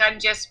me. Like I'm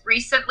just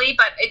recently,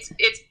 but it's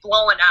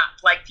blowing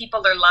up. Like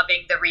people are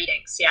loving the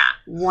readings. Yeah.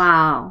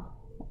 Wow.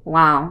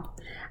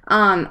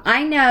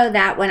 I know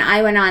that when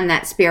I went on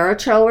that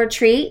spiritual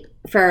retreat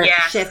for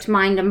Shift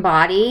Mind and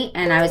Body,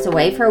 and I was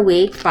away for a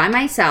week by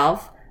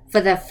myself for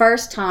the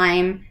first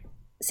time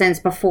since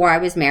before I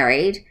was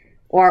married,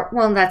 or,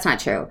 well, that's not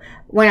true,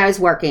 when I was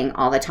working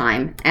all the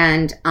time.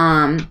 And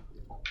that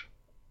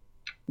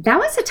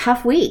was a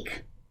tough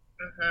week.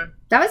 Mm-hmm.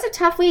 That was a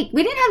tough week.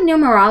 We didn't have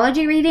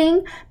numerology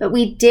reading, but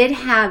we did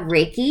have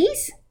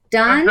Reikis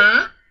done.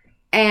 Mm-hmm.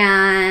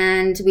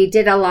 And we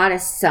did a lot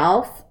of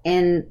self,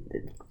 and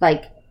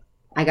like,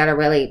 I got to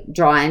really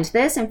draw into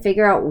this and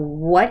figure out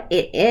what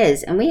it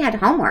is. And we had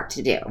homework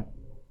to do.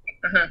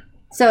 Mm-hmm.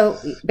 So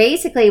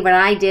basically what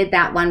I did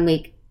that one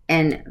week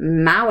in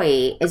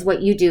Maui is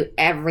what you do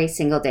every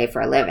single day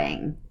for a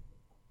living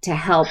to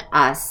help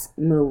us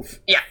move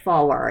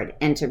forward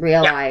and to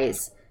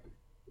realize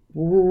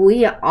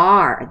we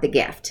are the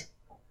gift.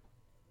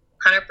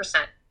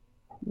 100%.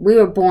 We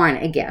were born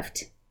a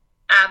gift.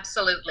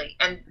 Absolutely.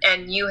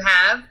 And you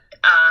have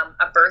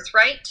a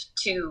birthright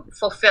to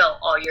fulfill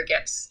all your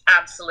gifts.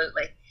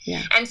 Absolutely.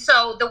 Yeah. And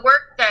so the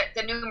work that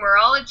the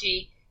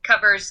numerology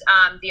covers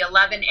the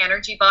 11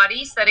 energy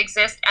bodies that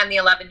exist and the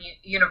 11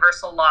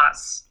 universal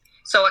laws.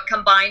 So it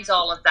combines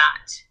all of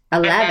that.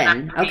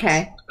 11.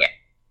 Okay.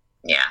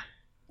 Yeah.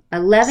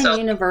 11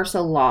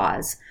 universal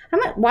laws.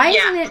 Why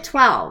isn't it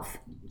 12?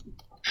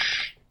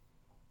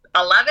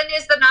 11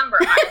 is the number.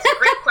 That's a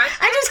great question.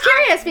 I'm just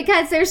curious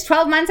because there's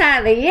 12 months out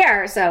of the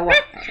year, so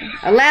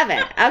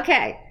 11.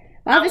 Okay.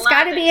 Well, it's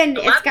got to be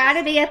it's got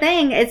to be a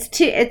thing.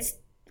 It's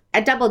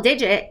a double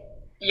digit.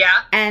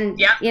 Yeah. And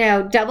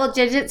double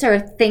digits are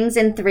things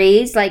in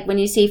threes. Like when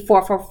you see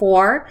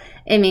 444,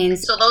 it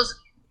means so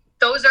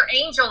those are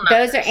angel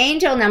numbers. Those are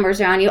angel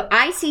numbers around you.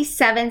 I see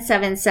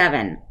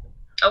 777.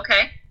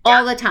 Okay.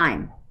 All the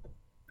time.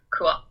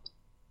 Cool.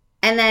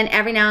 And then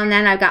every now and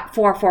then I've got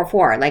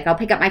 444. Like I'll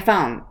pick up my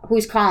phone.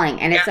 Who's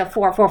calling? And it's a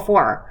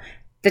 444.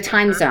 The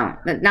time zone.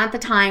 Not the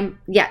time.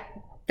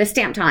 The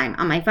stamp time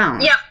on my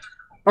phone. Yep.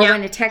 Or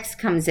when a text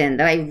comes in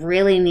that I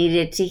really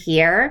needed to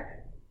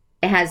hear,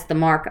 it has the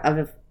mark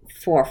of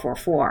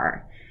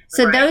 444.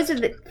 So those are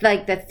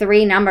the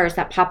three numbers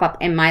that pop up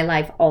in my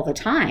life all the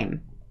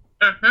time.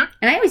 Mm-hmm.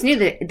 And I always knew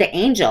the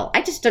angel.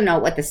 I just don't know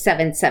what the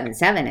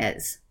 777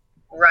 is.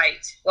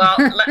 Right. Well,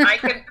 I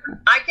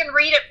can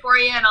read it for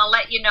you, and I'll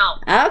let you know.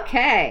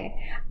 Okay.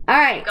 All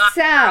right.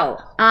 So,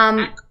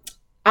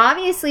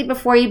 obviously,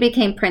 before you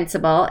became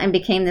principal and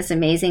became this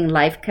amazing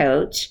life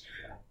coach,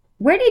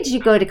 where did you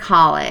go to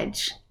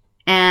college?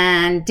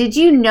 And did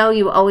you know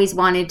you always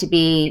wanted to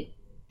be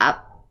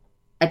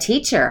a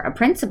teacher, a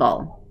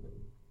principal?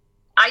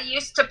 I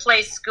used to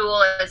play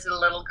school as a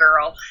little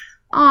girl.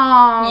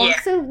 Oh,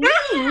 so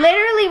you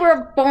literally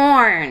were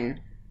born.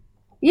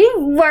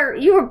 You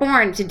were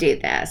born to do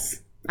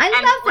this. I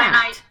love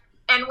that.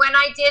 When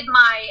I did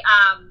my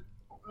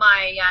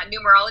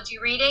numerology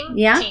reading,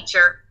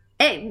 teacher.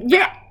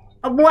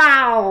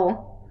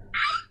 Wow.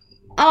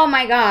 Oh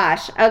my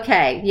gosh.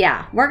 Okay,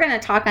 yeah. We're going to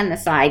talk on the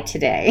side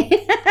today.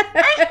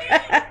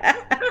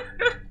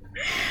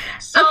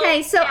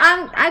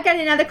 I've got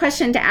another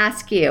question to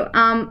ask you.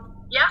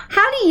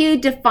 How do you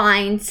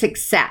define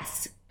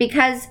success?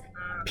 Because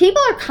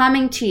people are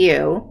coming to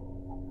you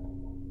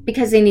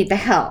because they need the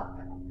help.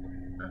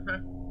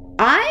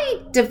 How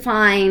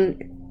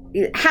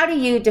do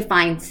you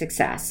define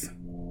success?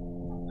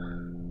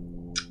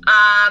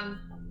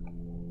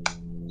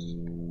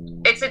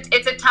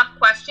 It's a tough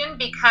question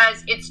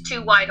because it's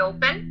too wide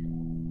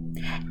open.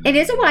 It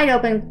is a wide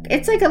open,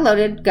 it's like a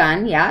loaded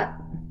gun, yeah.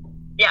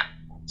 Yeah.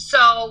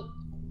 So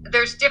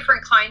there's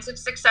different kinds of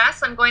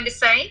success, I'm going to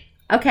say.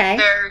 Okay.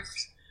 There's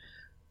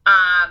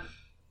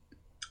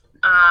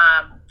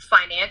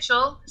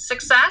financial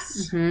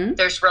success,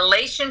 there's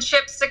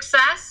relationship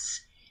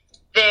success,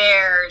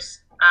 there's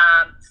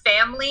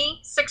family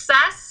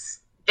success,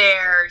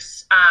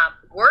 there's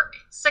work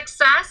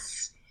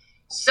success.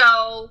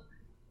 So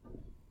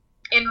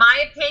in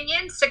my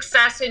opinion,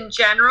 success in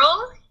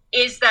general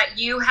is that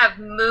you have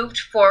moved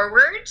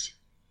forward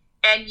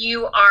and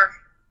you are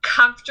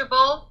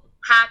comfortable,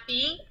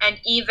 happy, and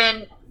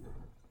even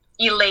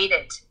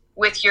elated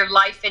with your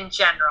life in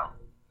general.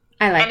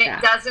 I like and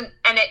that. It doesn't,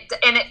 and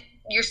it,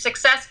 your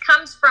success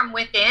comes from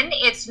within.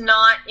 It's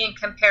not in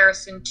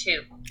comparison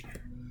to.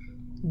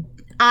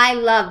 I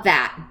love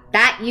that.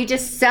 That you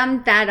just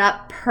summed that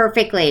up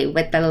perfectly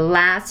with the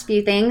last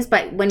few things,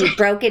 but when you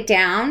broke it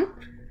down,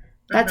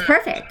 that's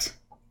perfect.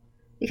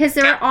 Because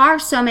there are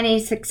so many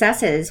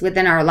successes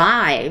within our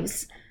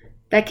lives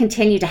that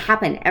continue to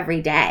happen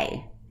every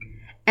day.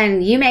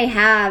 And you may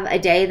have a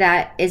day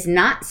that is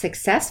not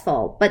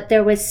successful, but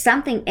there was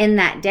something in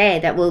that day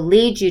that will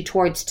lead you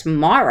towards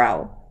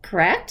tomorrow,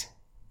 correct?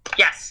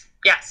 Yes.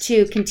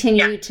 To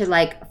continue to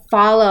like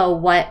follow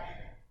what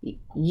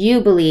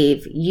you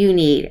believe you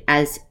need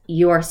as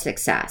your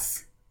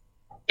success.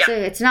 Yeah. So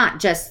it's not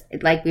just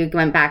like we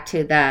went back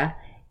to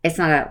it's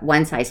not a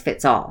one size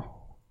fits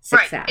all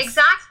success. Right,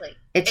 exactly.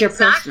 It's your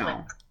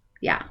personal.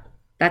 Yeah,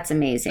 that's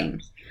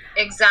amazing.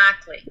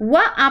 Exactly.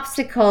 What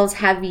obstacles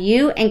have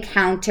you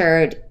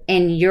encountered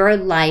in your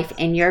life,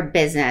 in your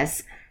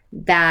business,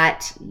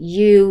 that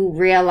you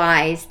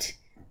realized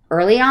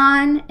early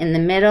on, in the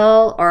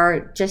middle,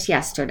 or just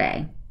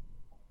yesterday?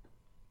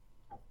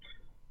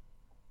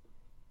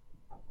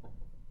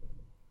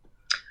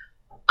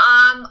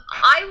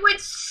 I would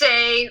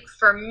say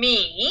for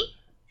me,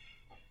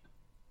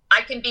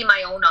 I can be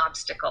my own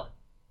obstacle.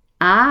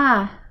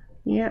 Ah,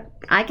 yeah,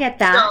 I get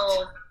that.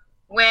 So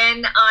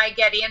when I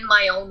get in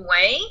my own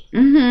way,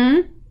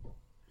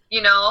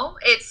 you know,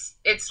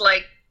 it's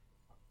like,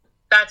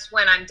 that's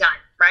when I'm done,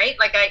 right?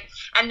 Like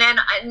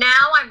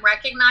now I'm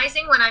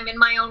recognizing when I'm in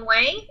my own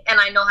way and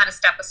I know how to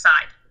step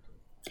aside.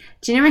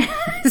 Do you know my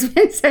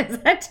husband says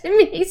that to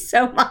me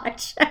so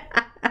much?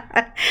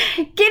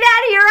 Get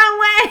out of your own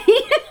way.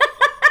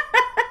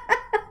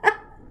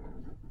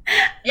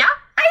 Yeah.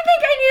 I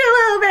think I need a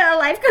little bit of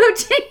life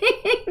coaching.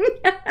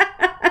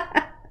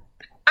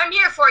 I'm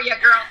here for you,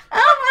 girl.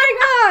 Oh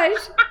my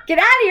gosh. Get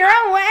out of your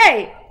own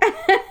way.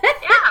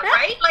 Yeah,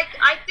 right? Like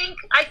I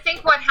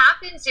think what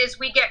happens is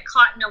we get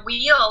caught in a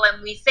wheel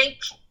and we think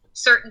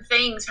certain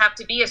things have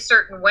to be a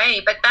certain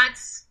way, but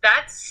that's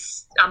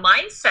a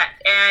mindset,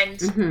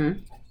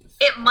 and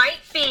it might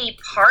be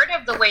part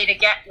of the way to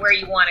get where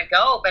you want to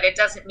go, but it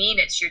doesn't mean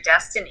it's your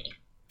destiny.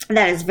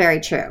 That is very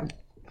true.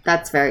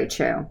 That's very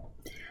true.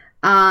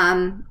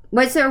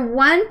 Was there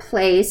one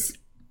place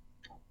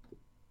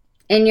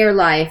in your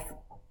life,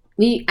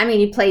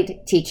 you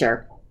played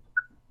teacher,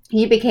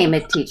 you became a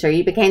teacher,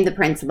 you became the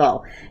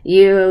principal,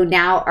 you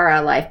now are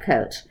a life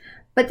coach,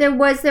 but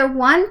was there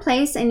one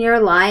place in your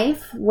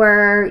life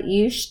where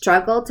you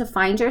struggled to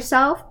find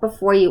yourself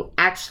before you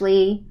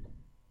actually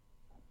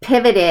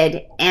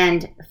pivoted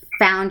and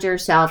found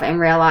yourself and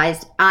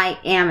realized, I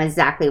am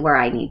exactly where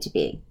I need to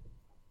be?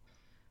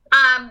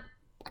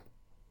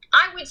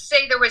 I would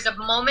say there was a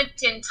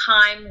moment in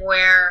time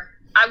where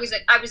I was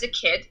a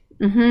kid,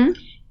 and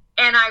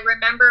I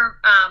remember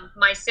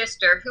my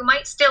sister, who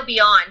might still be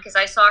on because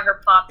I saw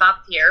her pop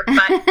up here,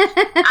 but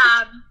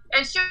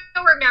and she'll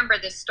remember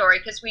this story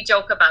because we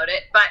joke about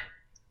it. But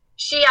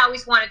she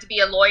always wanted to be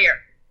a lawyer.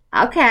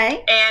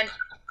 Okay. And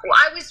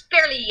I was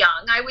fairly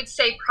young. I would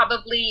say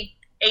probably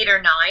 8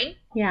 or 9.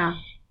 Yeah.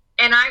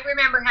 And I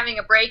remember having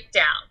a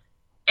breakdown.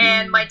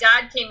 And my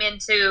dad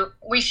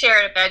we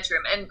shared a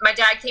bedroom, and my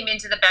dad came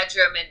into the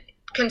bedroom and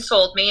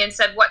consoled me and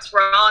said, "What's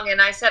wrong?"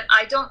 And I said,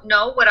 "I don't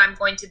know what I'm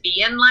going to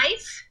be in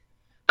life,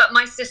 but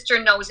my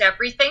sister knows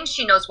everything.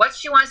 She knows what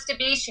she wants to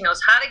be. She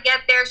knows how to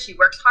get there. She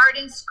works hard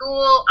in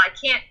school. I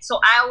can't." So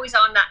I always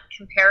on that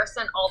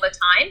comparison all the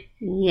time.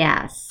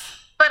 Yes.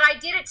 But I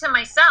did it to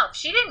myself.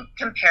 She didn't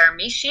compare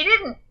me. She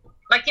didn't,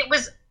 like, it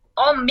was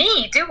all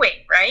me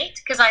doing, right?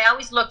 Because I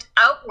always looked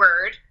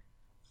outward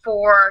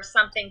for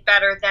something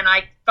better than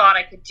I thought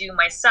I could do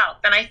myself.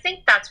 And I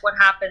think that's what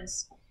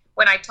happens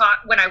when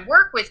I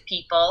work with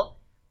people.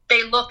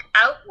 They look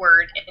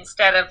outward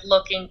instead of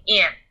looking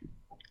in.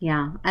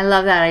 Yeah, I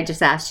love that I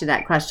just asked you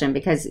that question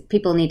because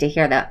people need to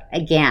hear that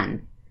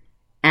again.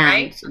 And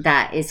right?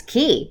 That is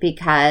key,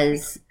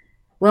 because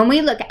when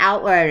we look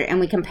outward and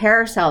we compare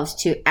ourselves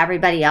to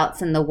everybody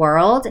else in the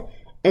world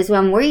is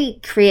when we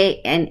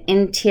create an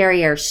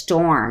interior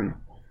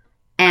storm.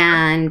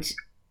 And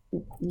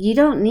you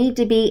don't need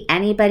to be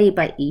anybody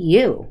but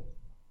you.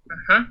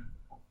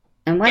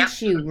 And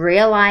once you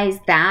realize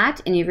that,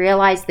 and you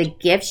realize the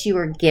gifts you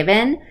were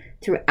given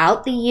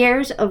throughout the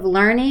years of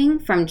learning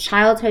from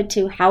childhood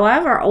to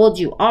however old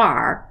you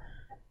are,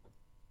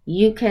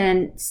 you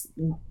can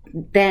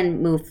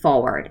then move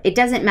forward. It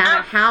doesn't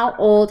matter how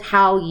old,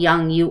 how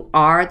young you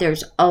are. There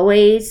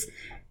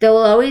will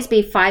always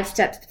be 5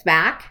 steps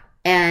back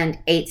and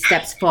 8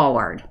 steps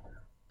forward.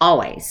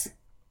 Always.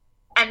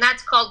 And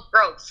that's called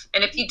growth.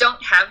 And if you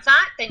don't have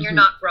that, then you're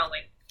not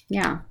growing.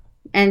 Yeah.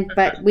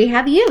 But we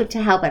have you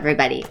to help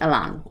everybody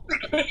along.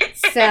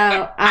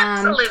 So,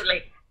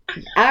 absolutely.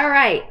 All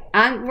right.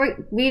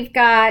 We've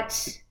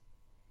got,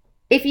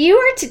 if you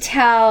were to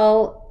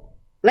tell,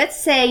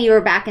 let's say you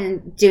were back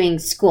in doing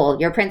school,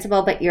 you're a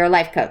principal, but you're a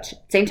life coach.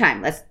 Same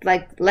time.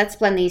 Let's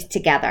blend these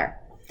together.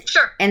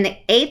 Sure. And the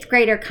 8th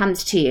grader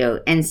comes to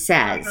you and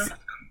says,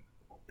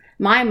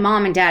 my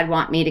mom and dad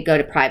want me to go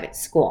to private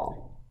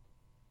school,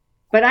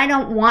 but I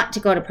don't want to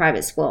go to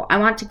private school. I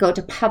want to go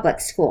to public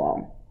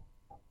school.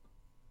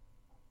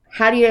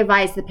 How do you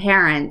advise the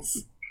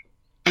parents,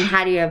 and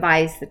how do you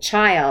advise the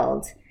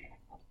child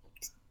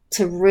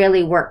to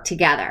really work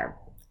together?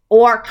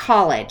 Or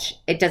college.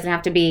 It doesn't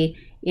have to be,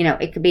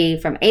 it could be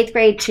from 8th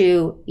grade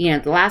to,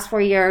 the last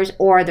 4 years,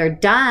 or they're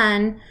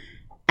done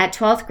at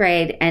 12th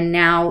grade and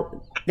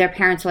now their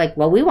parents are like,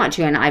 well, we want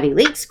you in Ivy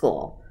League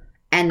school.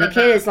 And the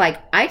kid is like,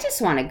 I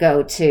just want to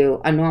go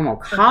to a normal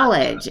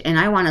college and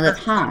I want to live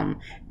home.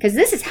 Because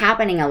this is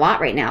happening a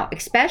lot right now,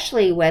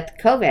 especially with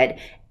COVID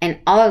and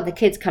all of the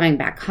kids coming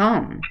back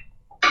home.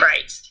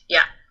 Right.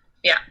 Yeah.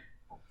 Yeah.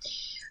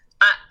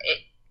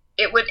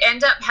 It would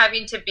end up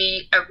having to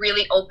be a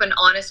really open,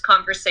 honest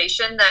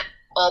conversation that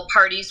all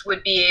parties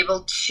would be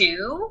able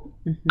to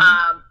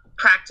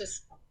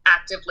practice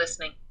active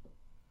listening.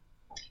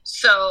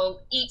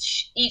 So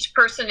each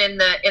person in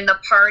the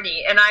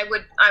party, and I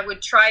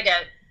would try to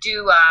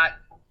do a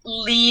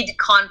lead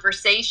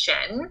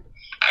conversation,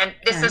 and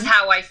this is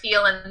how I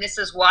feel, and this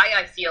is why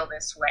I feel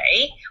this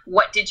way.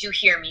 What did you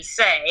hear me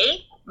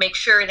say? Make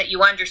sure that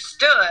you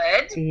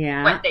understood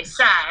what they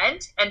said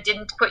and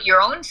didn't put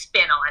your own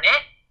spin on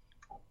it,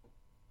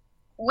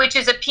 which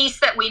is a piece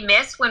that we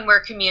miss when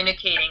we're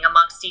communicating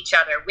amongst each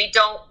other. We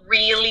don't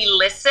really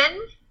listen.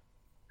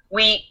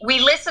 We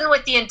listen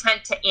with the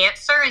intent to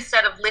answer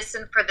instead of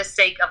listen for the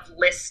sake of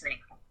listening.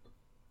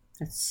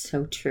 That's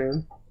so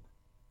true.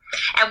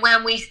 And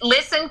when we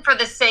listen for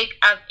the sake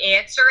of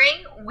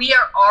answering, we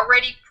are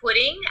already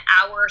putting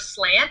our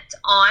slant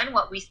on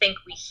what we think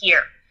we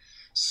hear.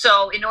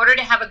 So in order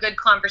to have a good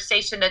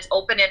conversation that's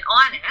open and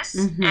honest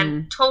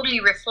and totally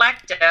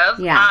reflective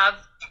of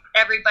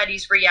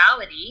everybody's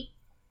reality,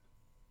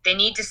 they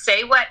need to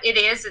say what it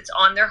is that's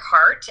on their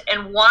heart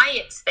and why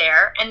it's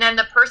there. And then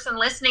the person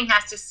listening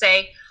has to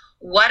say,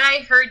 what I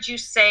heard you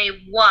say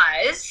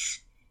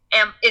was,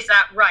 is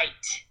that right?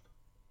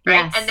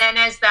 Right. Yes. And then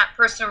as that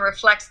person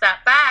reflects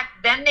that back,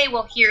 then they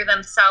will hear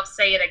themselves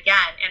say it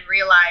again and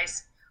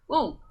realize,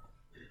 ooh,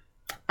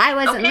 I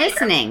wasn't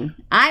listening.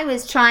 I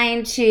was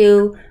trying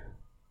to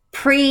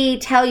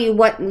tell you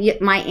what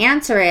my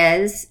answer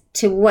is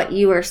to what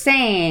you were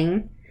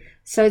saying.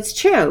 So it's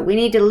true. We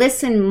need to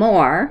listen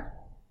more.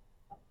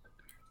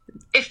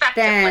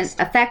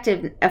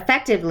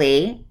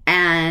 Effectively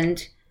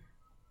and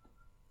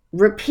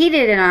repeat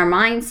it in our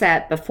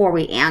mindset before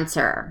we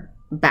answer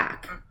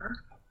back.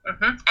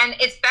 And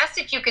it's best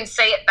if you can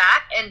say it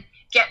back and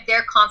get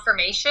their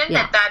confirmation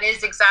that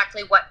is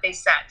exactly what they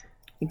said.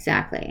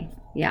 Exactly.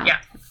 Yeah.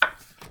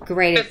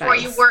 Great Before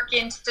advice. You work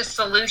into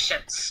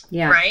solutions.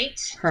 Yeah. Right?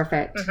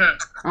 Perfect.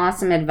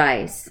 Awesome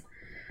advice.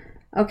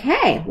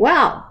 Okay.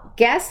 Well,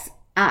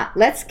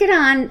 let's get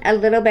on a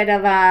little bit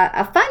of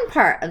a fun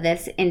part of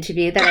this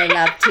interview that I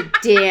love to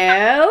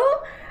do.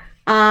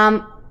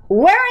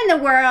 Where in the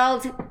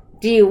world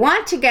do you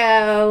want to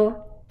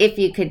go if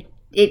you could?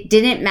 It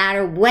didn't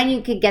matter when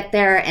you could get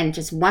there, and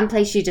just one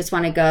place you just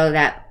want to go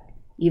that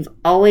you've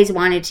always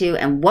wanted to,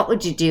 and what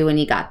would you do when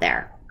you got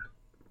there?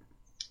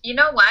 You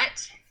know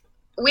what?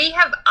 We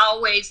have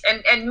always,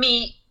 and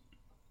me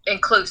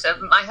inclusive,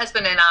 my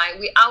husband and I,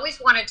 we always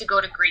wanted to go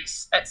to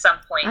Greece at some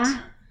point.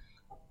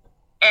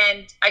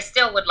 And I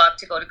still would love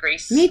to go to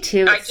Greece. Me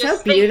too. It's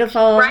so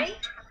beautiful. Right?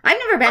 I've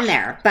never been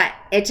there, but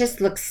it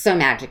just looks so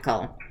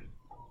magical.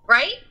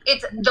 Right?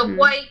 It's the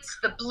whites,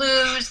 the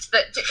blues,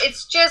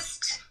 it's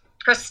just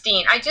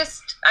pristine. I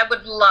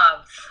would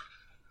love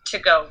to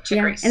go to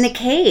Greece. And the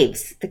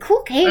caves, the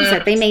cool caves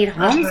that they made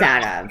homes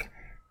out of.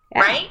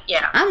 Yeah. Right?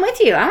 Yeah. I'm with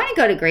you. I want to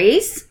go to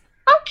Greece.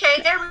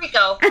 Okay, there we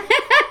go.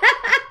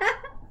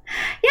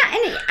 Yeah,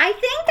 and I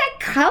think that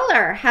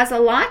color has a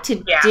lot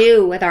to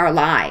do with our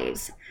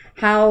lives.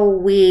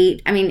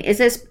 Is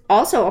this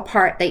also a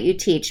part that you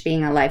teach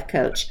being a life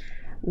coach?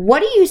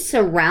 What are you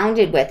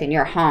surrounded with in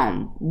your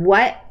home?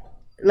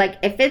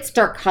 If it's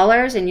dark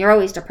colors and you're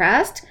always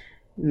depressed,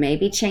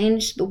 maybe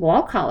change the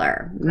wall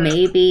color.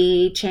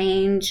 Maybe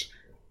change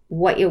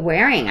what you're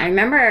wearing. I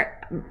remember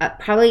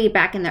probably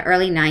back in the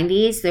early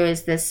 90s, there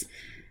was this,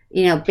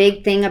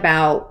 big thing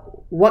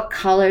about what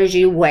colors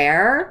you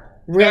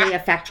wear really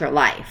affect your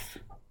life.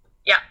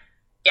 Yeah.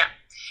 Yeah.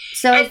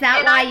 So is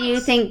that why you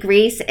think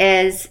Greece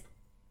is,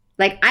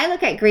 I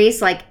look at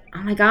Greece like,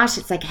 oh my gosh,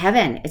 it's like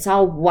heaven. It's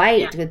all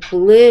white with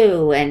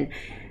blue and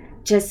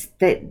just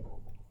the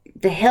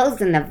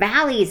hills and the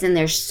valleys, and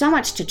there's so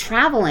much to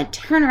travel and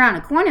turn around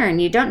a corner and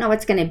you don't know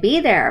what's going to be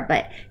there,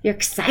 but you're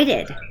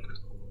excited.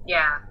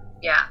 Yeah.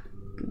 Yeah.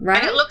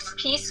 Right? And it looks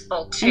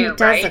peaceful too,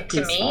 right?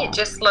 To me, it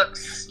just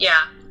looks,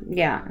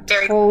 Yeah,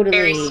 Very, totally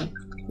very,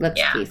 looks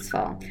yeah.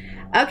 peaceful.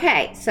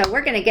 Okay, so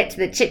we're going to get to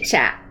the chit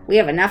chat. We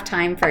have enough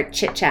time for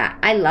chit chat.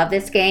 I love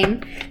this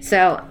game.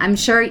 So I'm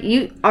sure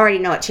you already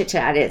know what chit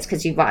chat is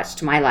because you've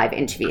watched my live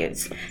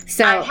interviews.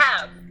 So I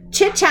have.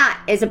 chit chat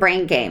is a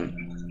brain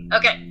game.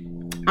 Okay.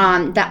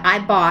 That I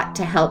bought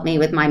to help me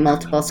with my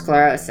multiple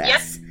sclerosis.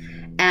 Yep.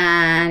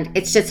 And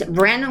it's just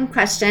random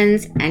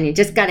questions and you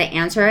just got to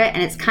answer it.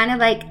 And it's kind of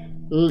like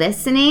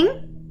listening,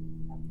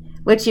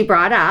 which you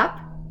brought up.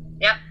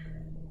 Yep.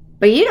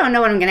 But you don't know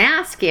what I'm going to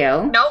ask you.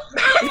 Nope.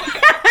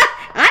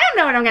 I don't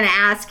know what I'm going to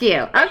ask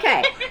you.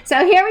 Okay.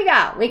 So here we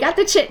go. We got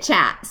the chit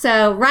chat.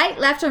 So right,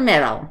 left, or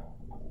middle?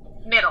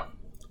 Middle.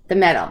 The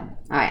middle. All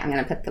right. I'm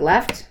going to put the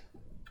left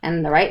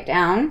and the right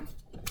down.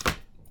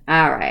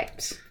 All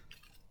right.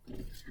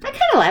 I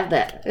kind of love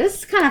this. This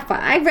is kind of fun.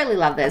 I really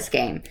love this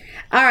game.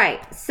 All right.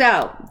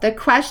 So the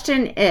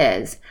question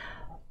is,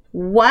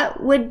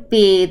 what would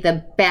be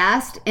the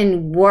best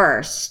and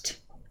worst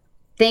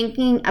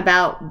thinking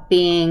about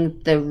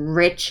being the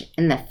rich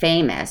and the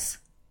famous?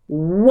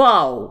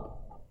 Whoa.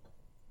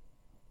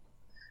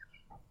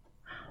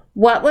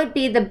 What would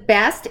be the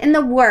best and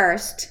the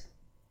worst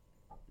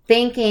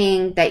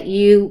thinking that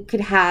you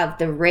could have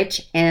the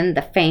rich and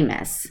the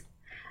famous?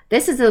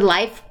 This is a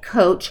life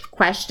coach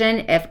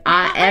question if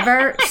I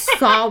ever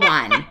saw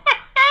one.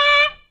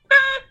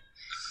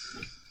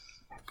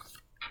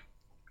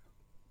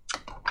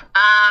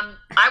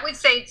 I would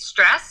say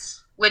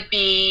stress would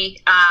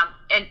be,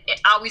 and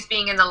always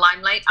being in the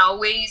limelight,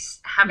 always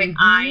having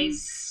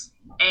eyes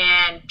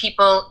and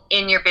people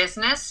in your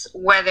business,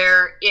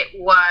 whether it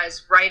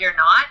was right or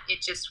not,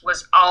 it just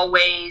was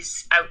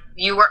always,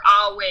 you were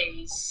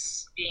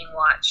always being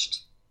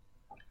watched.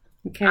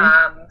 Okay.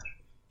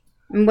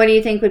 And what do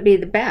you think would be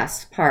the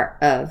best part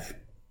of?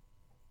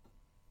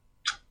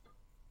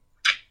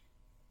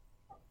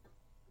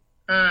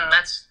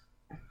 That's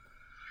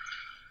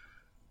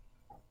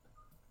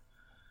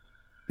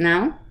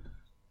No?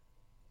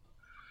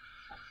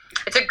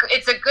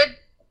 it's a good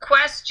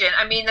question.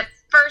 I mean, the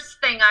first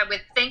thing I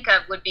would think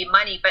of would be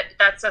money, but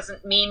that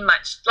doesn't mean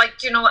much. Like,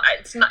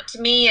 it's not, to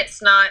me,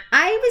 it's not.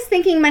 I was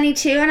thinking money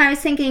too, and I was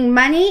thinking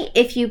money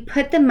if you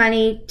put the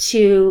money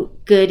to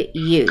good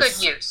use.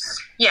 Good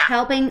use. Yeah.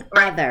 Helping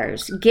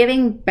others,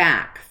 giving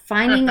back,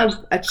 finding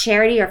a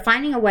charity or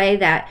finding a way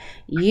that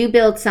you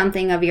build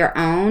something of your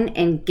own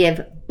and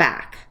give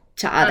back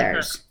to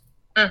others.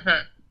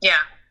 Yeah.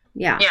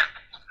 Yeah. Yeah.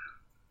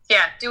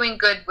 Yeah. Doing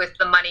good with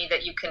the money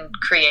that you can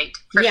create,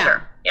 for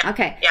sure. Yeah.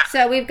 Okay. Yeah.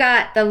 So we've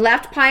got the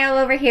left pile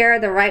over here,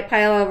 the right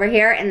pile over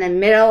here, and the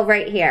middle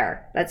right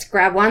here. Let's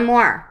grab one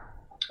more.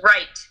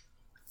 Right.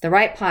 The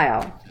right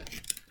pile.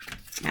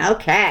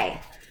 Okay.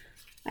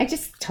 I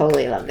just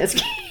totally love this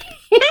game.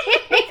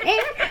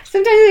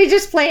 Sometimes I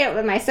just play it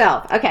with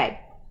myself. Okay.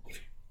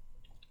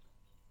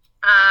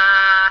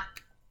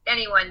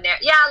 Anyone there?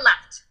 Yeah,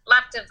 left.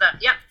 Left of the,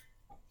 yep.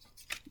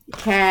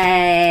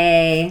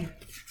 Okay.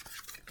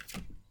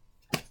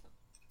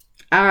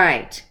 All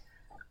right.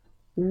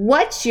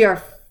 What's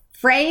your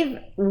Sorry.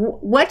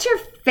 What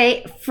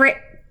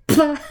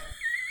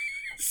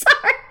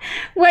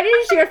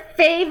is your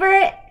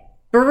favorite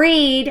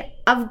breed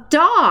of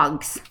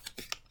dogs?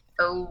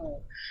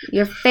 Oh.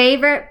 Your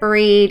favorite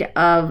breed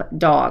of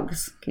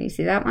dogs. Can you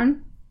see that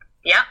one?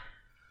 Yep.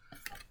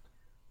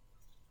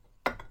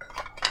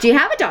 Do you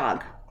have a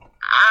dog?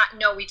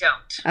 No, we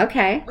don't.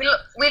 Okay. We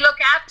look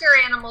after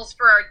animals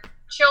for our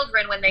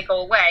children when they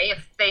go away.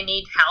 If they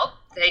need help,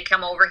 they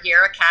come over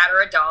here, a cat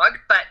or a dog.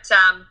 But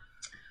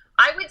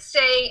I would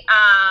say...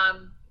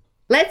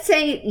 let's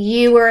say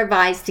you were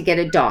advised to get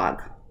a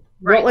dog.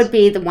 Right. What would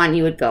be the one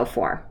you would go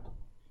for?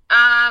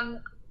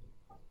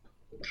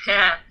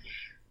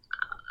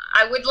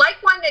 I would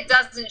like one that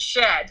doesn't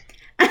shed.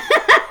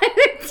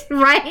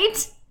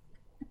 Right?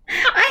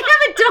 I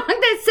have a dog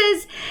that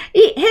says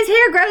his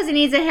hair grows and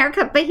needs a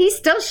haircut, but he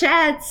still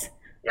sheds.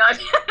 I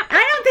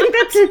don't think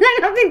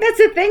that's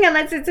a thing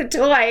unless it's a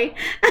toy.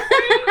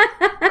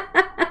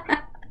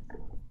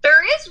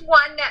 There is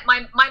one that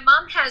my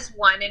mom has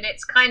one, and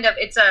it's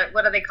a,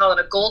 what do they call it?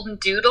 A golden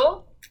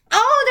doodle.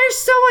 Oh, they're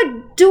so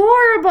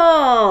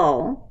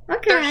adorable.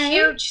 Okay. They're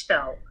huge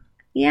though.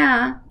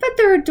 Yeah, but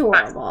they're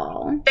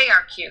adorable. They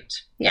are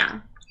cute.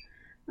 Yeah.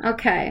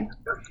 Okay.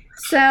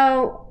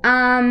 So,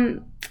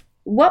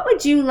 what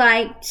would you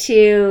like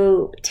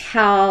to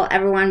tell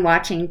everyone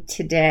watching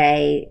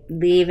today,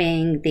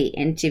 leaving the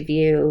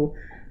interview,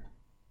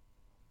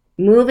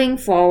 moving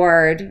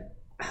forward,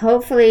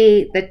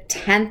 hopefully the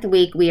 10th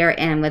week we are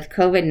in with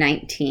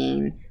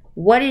COVID-19,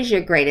 what is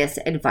your greatest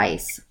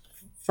advice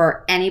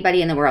for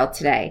anybody in the world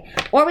today?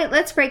 Or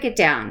let's break it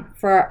down.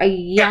 For a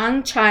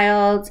young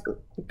child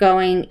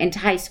going into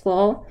high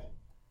school,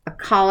 a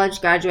college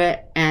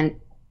graduate, and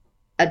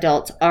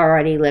adults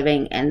already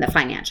living in the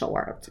financial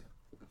world.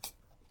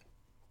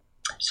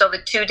 So the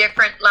two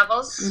different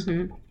levels?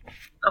 Mm-hmm.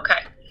 Okay.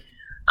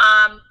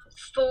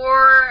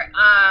 For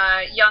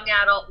a young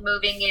adult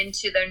moving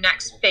into their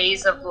next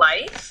phase of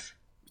life,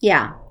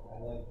 Yeah.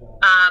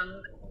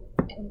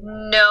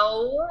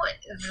 know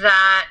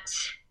that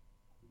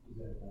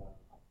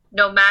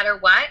no matter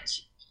what,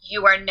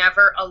 you are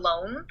never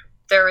alone.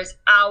 There is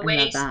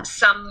always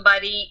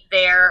somebody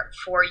there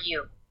for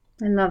you.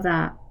 I love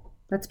that.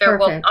 That's there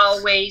perfect. Will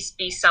always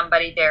be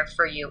somebody there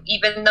for you.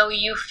 Even though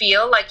you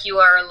feel like you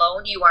are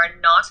alone, you are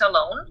not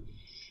alone.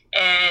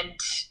 And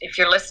if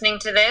you're listening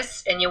to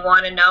this and you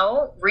want to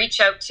know, reach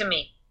out to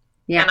me.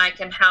 Yeah. And I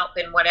can help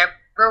in whatever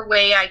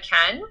way I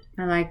can.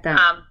 I like that.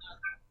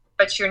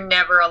 But you're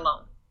never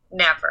alone.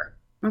 Never.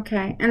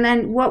 Okay. And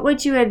then what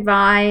would you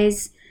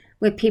advise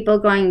with people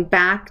going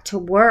back to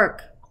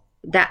work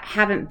that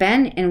haven't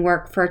been in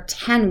work for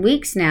 10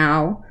 weeks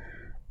now?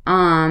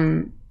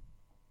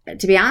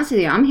 To be honest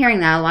with you, I'm hearing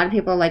that a lot of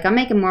people are like, I'm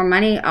making more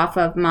money off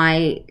of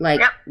my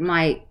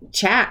my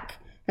check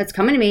that's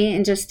coming to me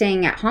and just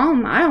staying at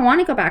home. I don't want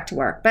to go back to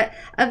work. But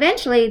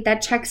eventually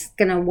that check's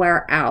going to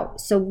wear out.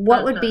 So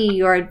what would be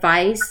your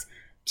advice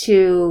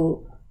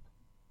to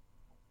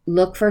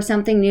look for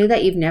something new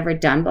that you've never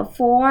done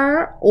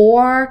before,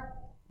 or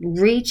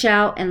reach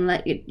out and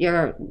let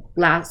your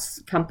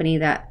last company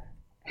that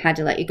had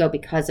to let you go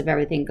because of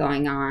everything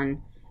going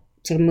on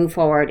to move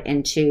forward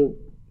into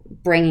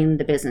bringing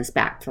the business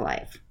back to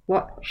life?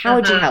 How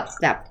would you help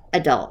that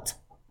adult?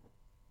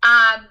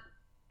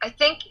 I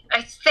think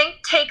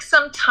take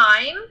some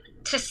time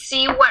to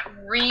see what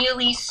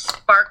really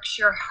sparks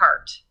your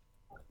heart.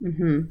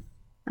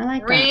 I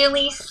like that.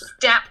 Really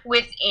step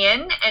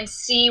within and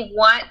see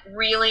what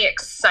really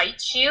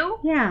excites you.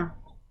 Yeah.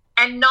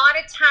 And not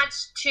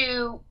attached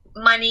to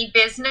money,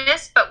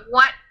 business, but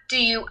what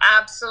do you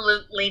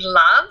absolutely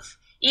love?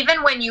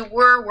 Even when you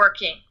were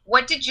working,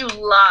 what did you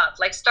love?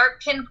 Like,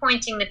 start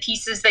pinpointing the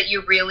pieces that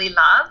you really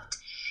loved.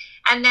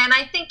 And then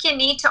I think you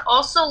need to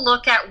also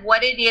look at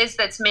what it is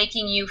that's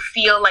making you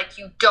feel like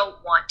you don't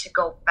want to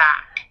go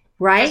back.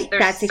 Right?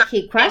 That's a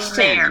key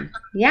question. There.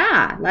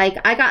 Yeah. Like,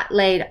 I got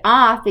laid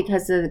off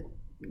because of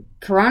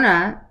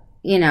Corona,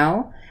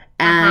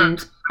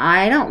 and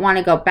I don't want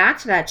to go back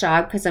to that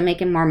job because I'm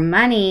making more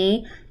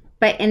money.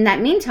 But in that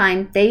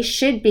meantime, they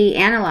should be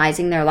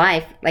analyzing their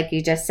life. Like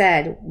you just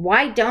said,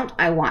 why don't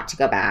I want to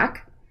go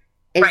back?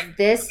 Is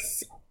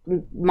this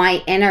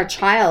my inner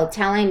child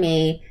telling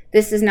me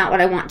this is not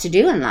what I want to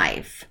do in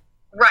life?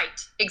 Right.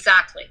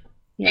 Exactly.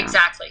 Yeah.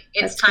 Exactly.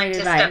 It's time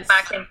to step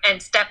back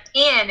and step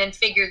in and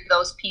figure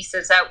those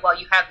pieces out while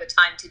you have the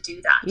time to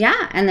do that.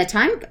 Yeah. And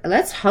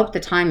let's hope the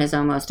time is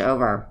almost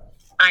over.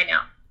 I know.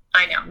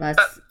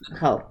 Let's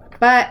hope.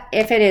 But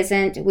if it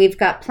isn't, we've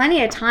got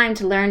plenty of time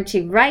to learn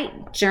to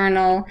write,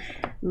 journal,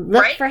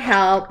 look for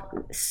help.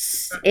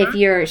 If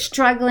you're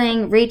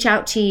struggling, reach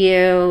out to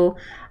you.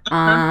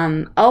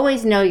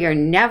 Always know you're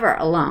never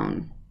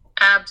alone.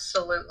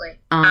 Absolutely.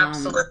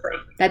 Absolutely.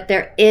 That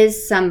there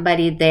is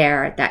somebody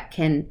there that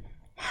can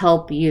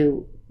help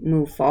you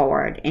move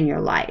forward in your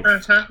life.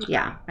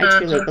 Yeah, I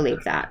truly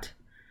believe that.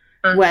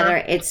 Whether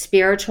it's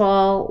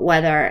spiritual,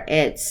 whether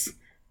it's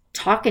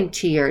talking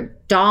to your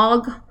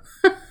dog,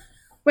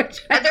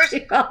 which I do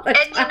all the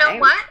time. And you know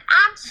what?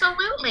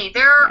 Absolutely.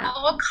 There are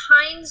all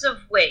kinds of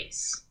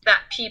ways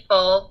that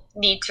people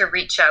need to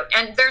reach out.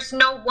 And there's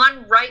no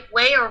one right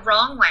way or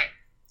wrong way.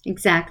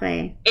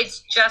 Exactly.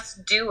 It's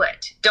just do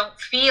it. Don't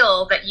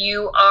feel that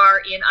you are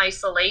in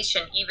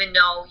isolation, even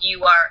though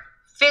you are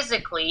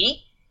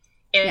physically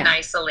in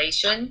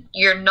isolation.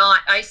 You're not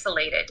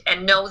isolated.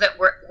 And know that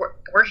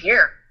we're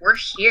here. We're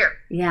here.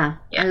 Yeah.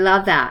 I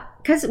love that.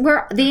 Because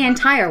the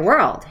entire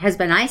world has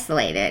been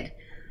isolated.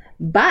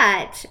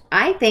 But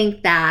I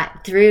think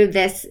that through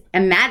this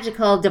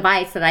magical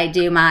device that I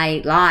do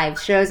my live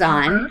shows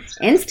on,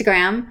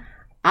 Instagram,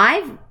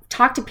 I've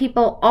talked to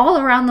people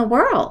all around the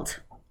world.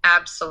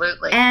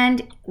 Absolutely.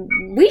 And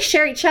we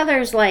share each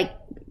other's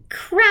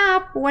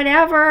crap,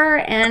 whatever.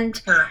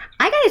 And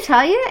I got to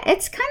tell you,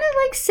 it's kind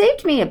of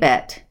saved me a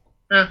bit.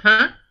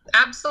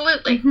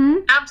 Absolutely.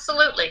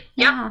 Absolutely.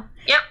 Yep.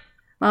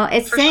 Well,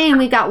 it's saying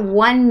we got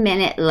 1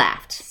 minute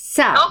left.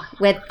 So,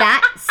 with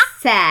that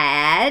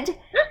said,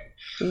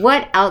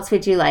 what else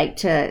would you like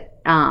to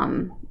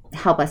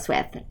help us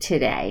with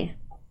today?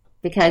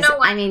 Because,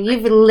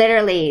 you've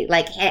literally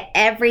hit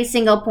every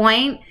single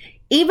point.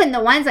 Even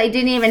the ones I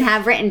didn't even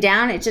have written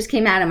down, it just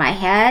came out of my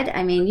head.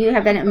 You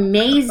have been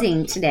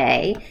amazing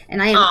today.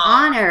 And I am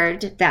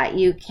honored that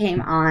you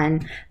came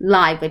on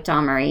live with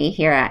Dawn Marie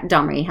here at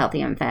Dawn Marie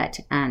Healthy and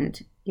Fit.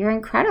 And you're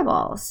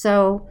incredible.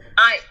 So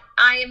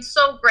I am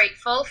so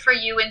grateful for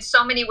you in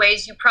so many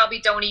ways you probably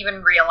don't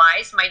even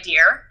realize, my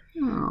dear.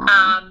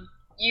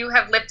 You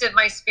have lifted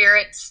my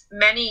spirits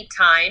many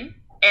times,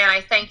 and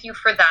I thank you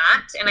for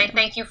that. And I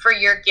thank you for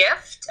your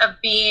gift of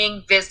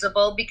being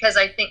visible, because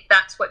I think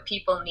that's what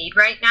people need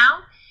right now.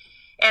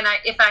 And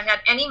if I had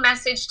any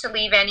message to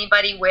leave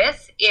anybody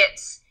with,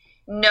 it's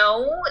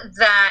know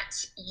that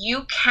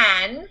you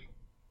can,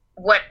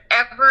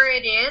 whatever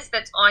it is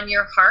that's on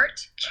your heart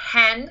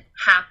can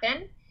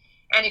happen.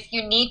 And if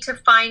you need to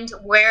find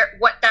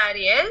what that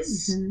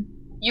is,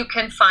 you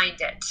can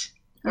find it.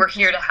 We're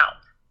here to help.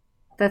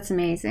 That's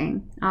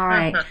amazing. All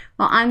right.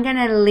 Well, I'm going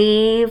to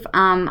leave.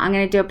 I'm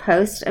going to do a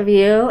post of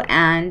you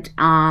and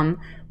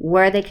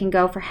where they can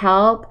go for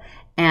help.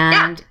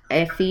 And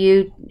if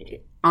you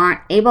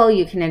aren't able,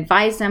 you can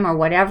advise them or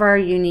whatever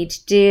you need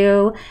to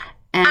do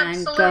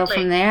and go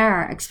from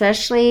there.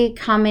 Especially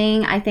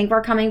I think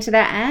we're coming to the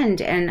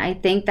end, and I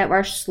think that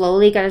we're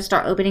slowly going to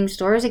start opening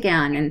stores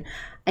again. And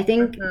I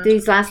think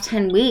these last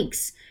 10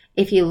 weeks,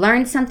 if you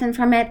learn something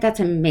from it, that's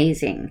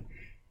amazing.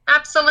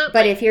 Absolutely.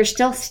 But if you're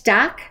still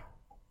stuck,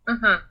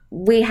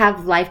 we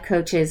have life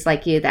coaches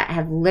like you that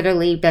have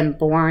literally been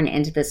born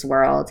into this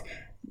world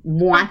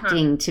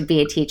wanting to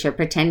be a teacher,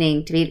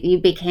 pretending to be. You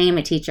became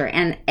a teacher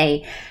and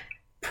a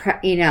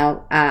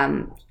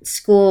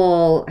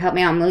school, help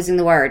me out, I'm losing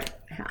the word.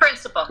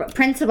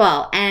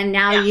 Principal. And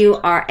now you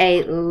are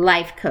a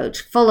life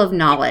coach full of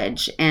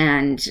knowledge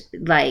and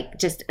like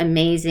just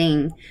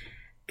amazing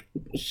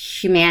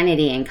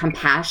humanity and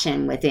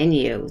compassion within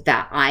you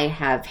that I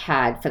have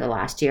had for the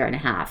last year and a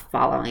half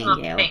following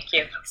you. Thank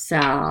you.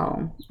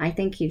 So I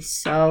thank you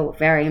so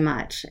very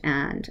much.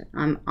 And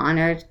I'm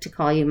honored to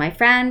call you my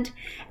friend.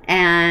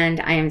 And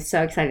I am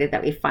so excited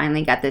that we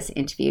finally got this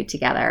interview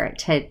together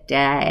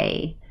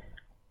today.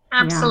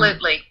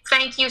 Absolutely. Yeah.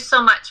 Thank you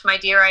so much, my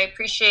dear. I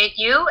appreciate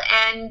you.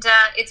 And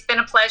it's been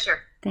a pleasure.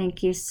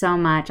 Thank you so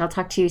much. I'll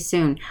talk to you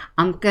soon.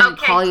 I'm going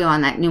to call you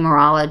on that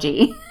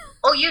numerology.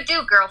 Oh, you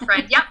do,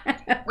 girlfriend.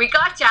 Yep. We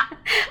gotcha.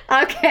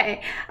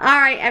 Okay. All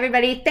right,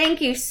 everybody. Thank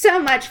you so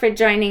much for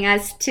joining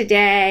us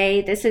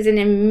today. This is an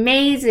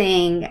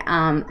amazing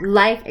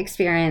life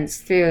experience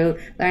through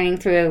learning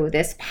through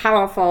this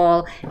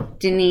powerful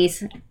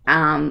Denise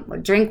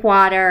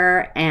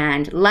Drinkwater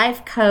and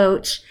life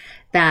coach,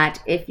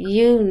 that if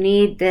you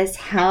need this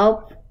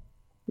help,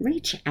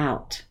 reach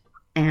out.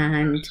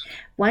 And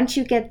once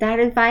you get that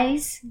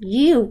advice,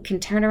 you can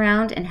turn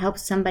around and help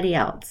somebody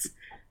else.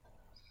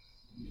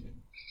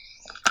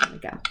 There we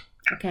go.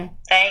 Okay.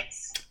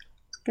 Thanks.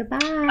 Goodbye.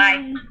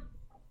 Bye.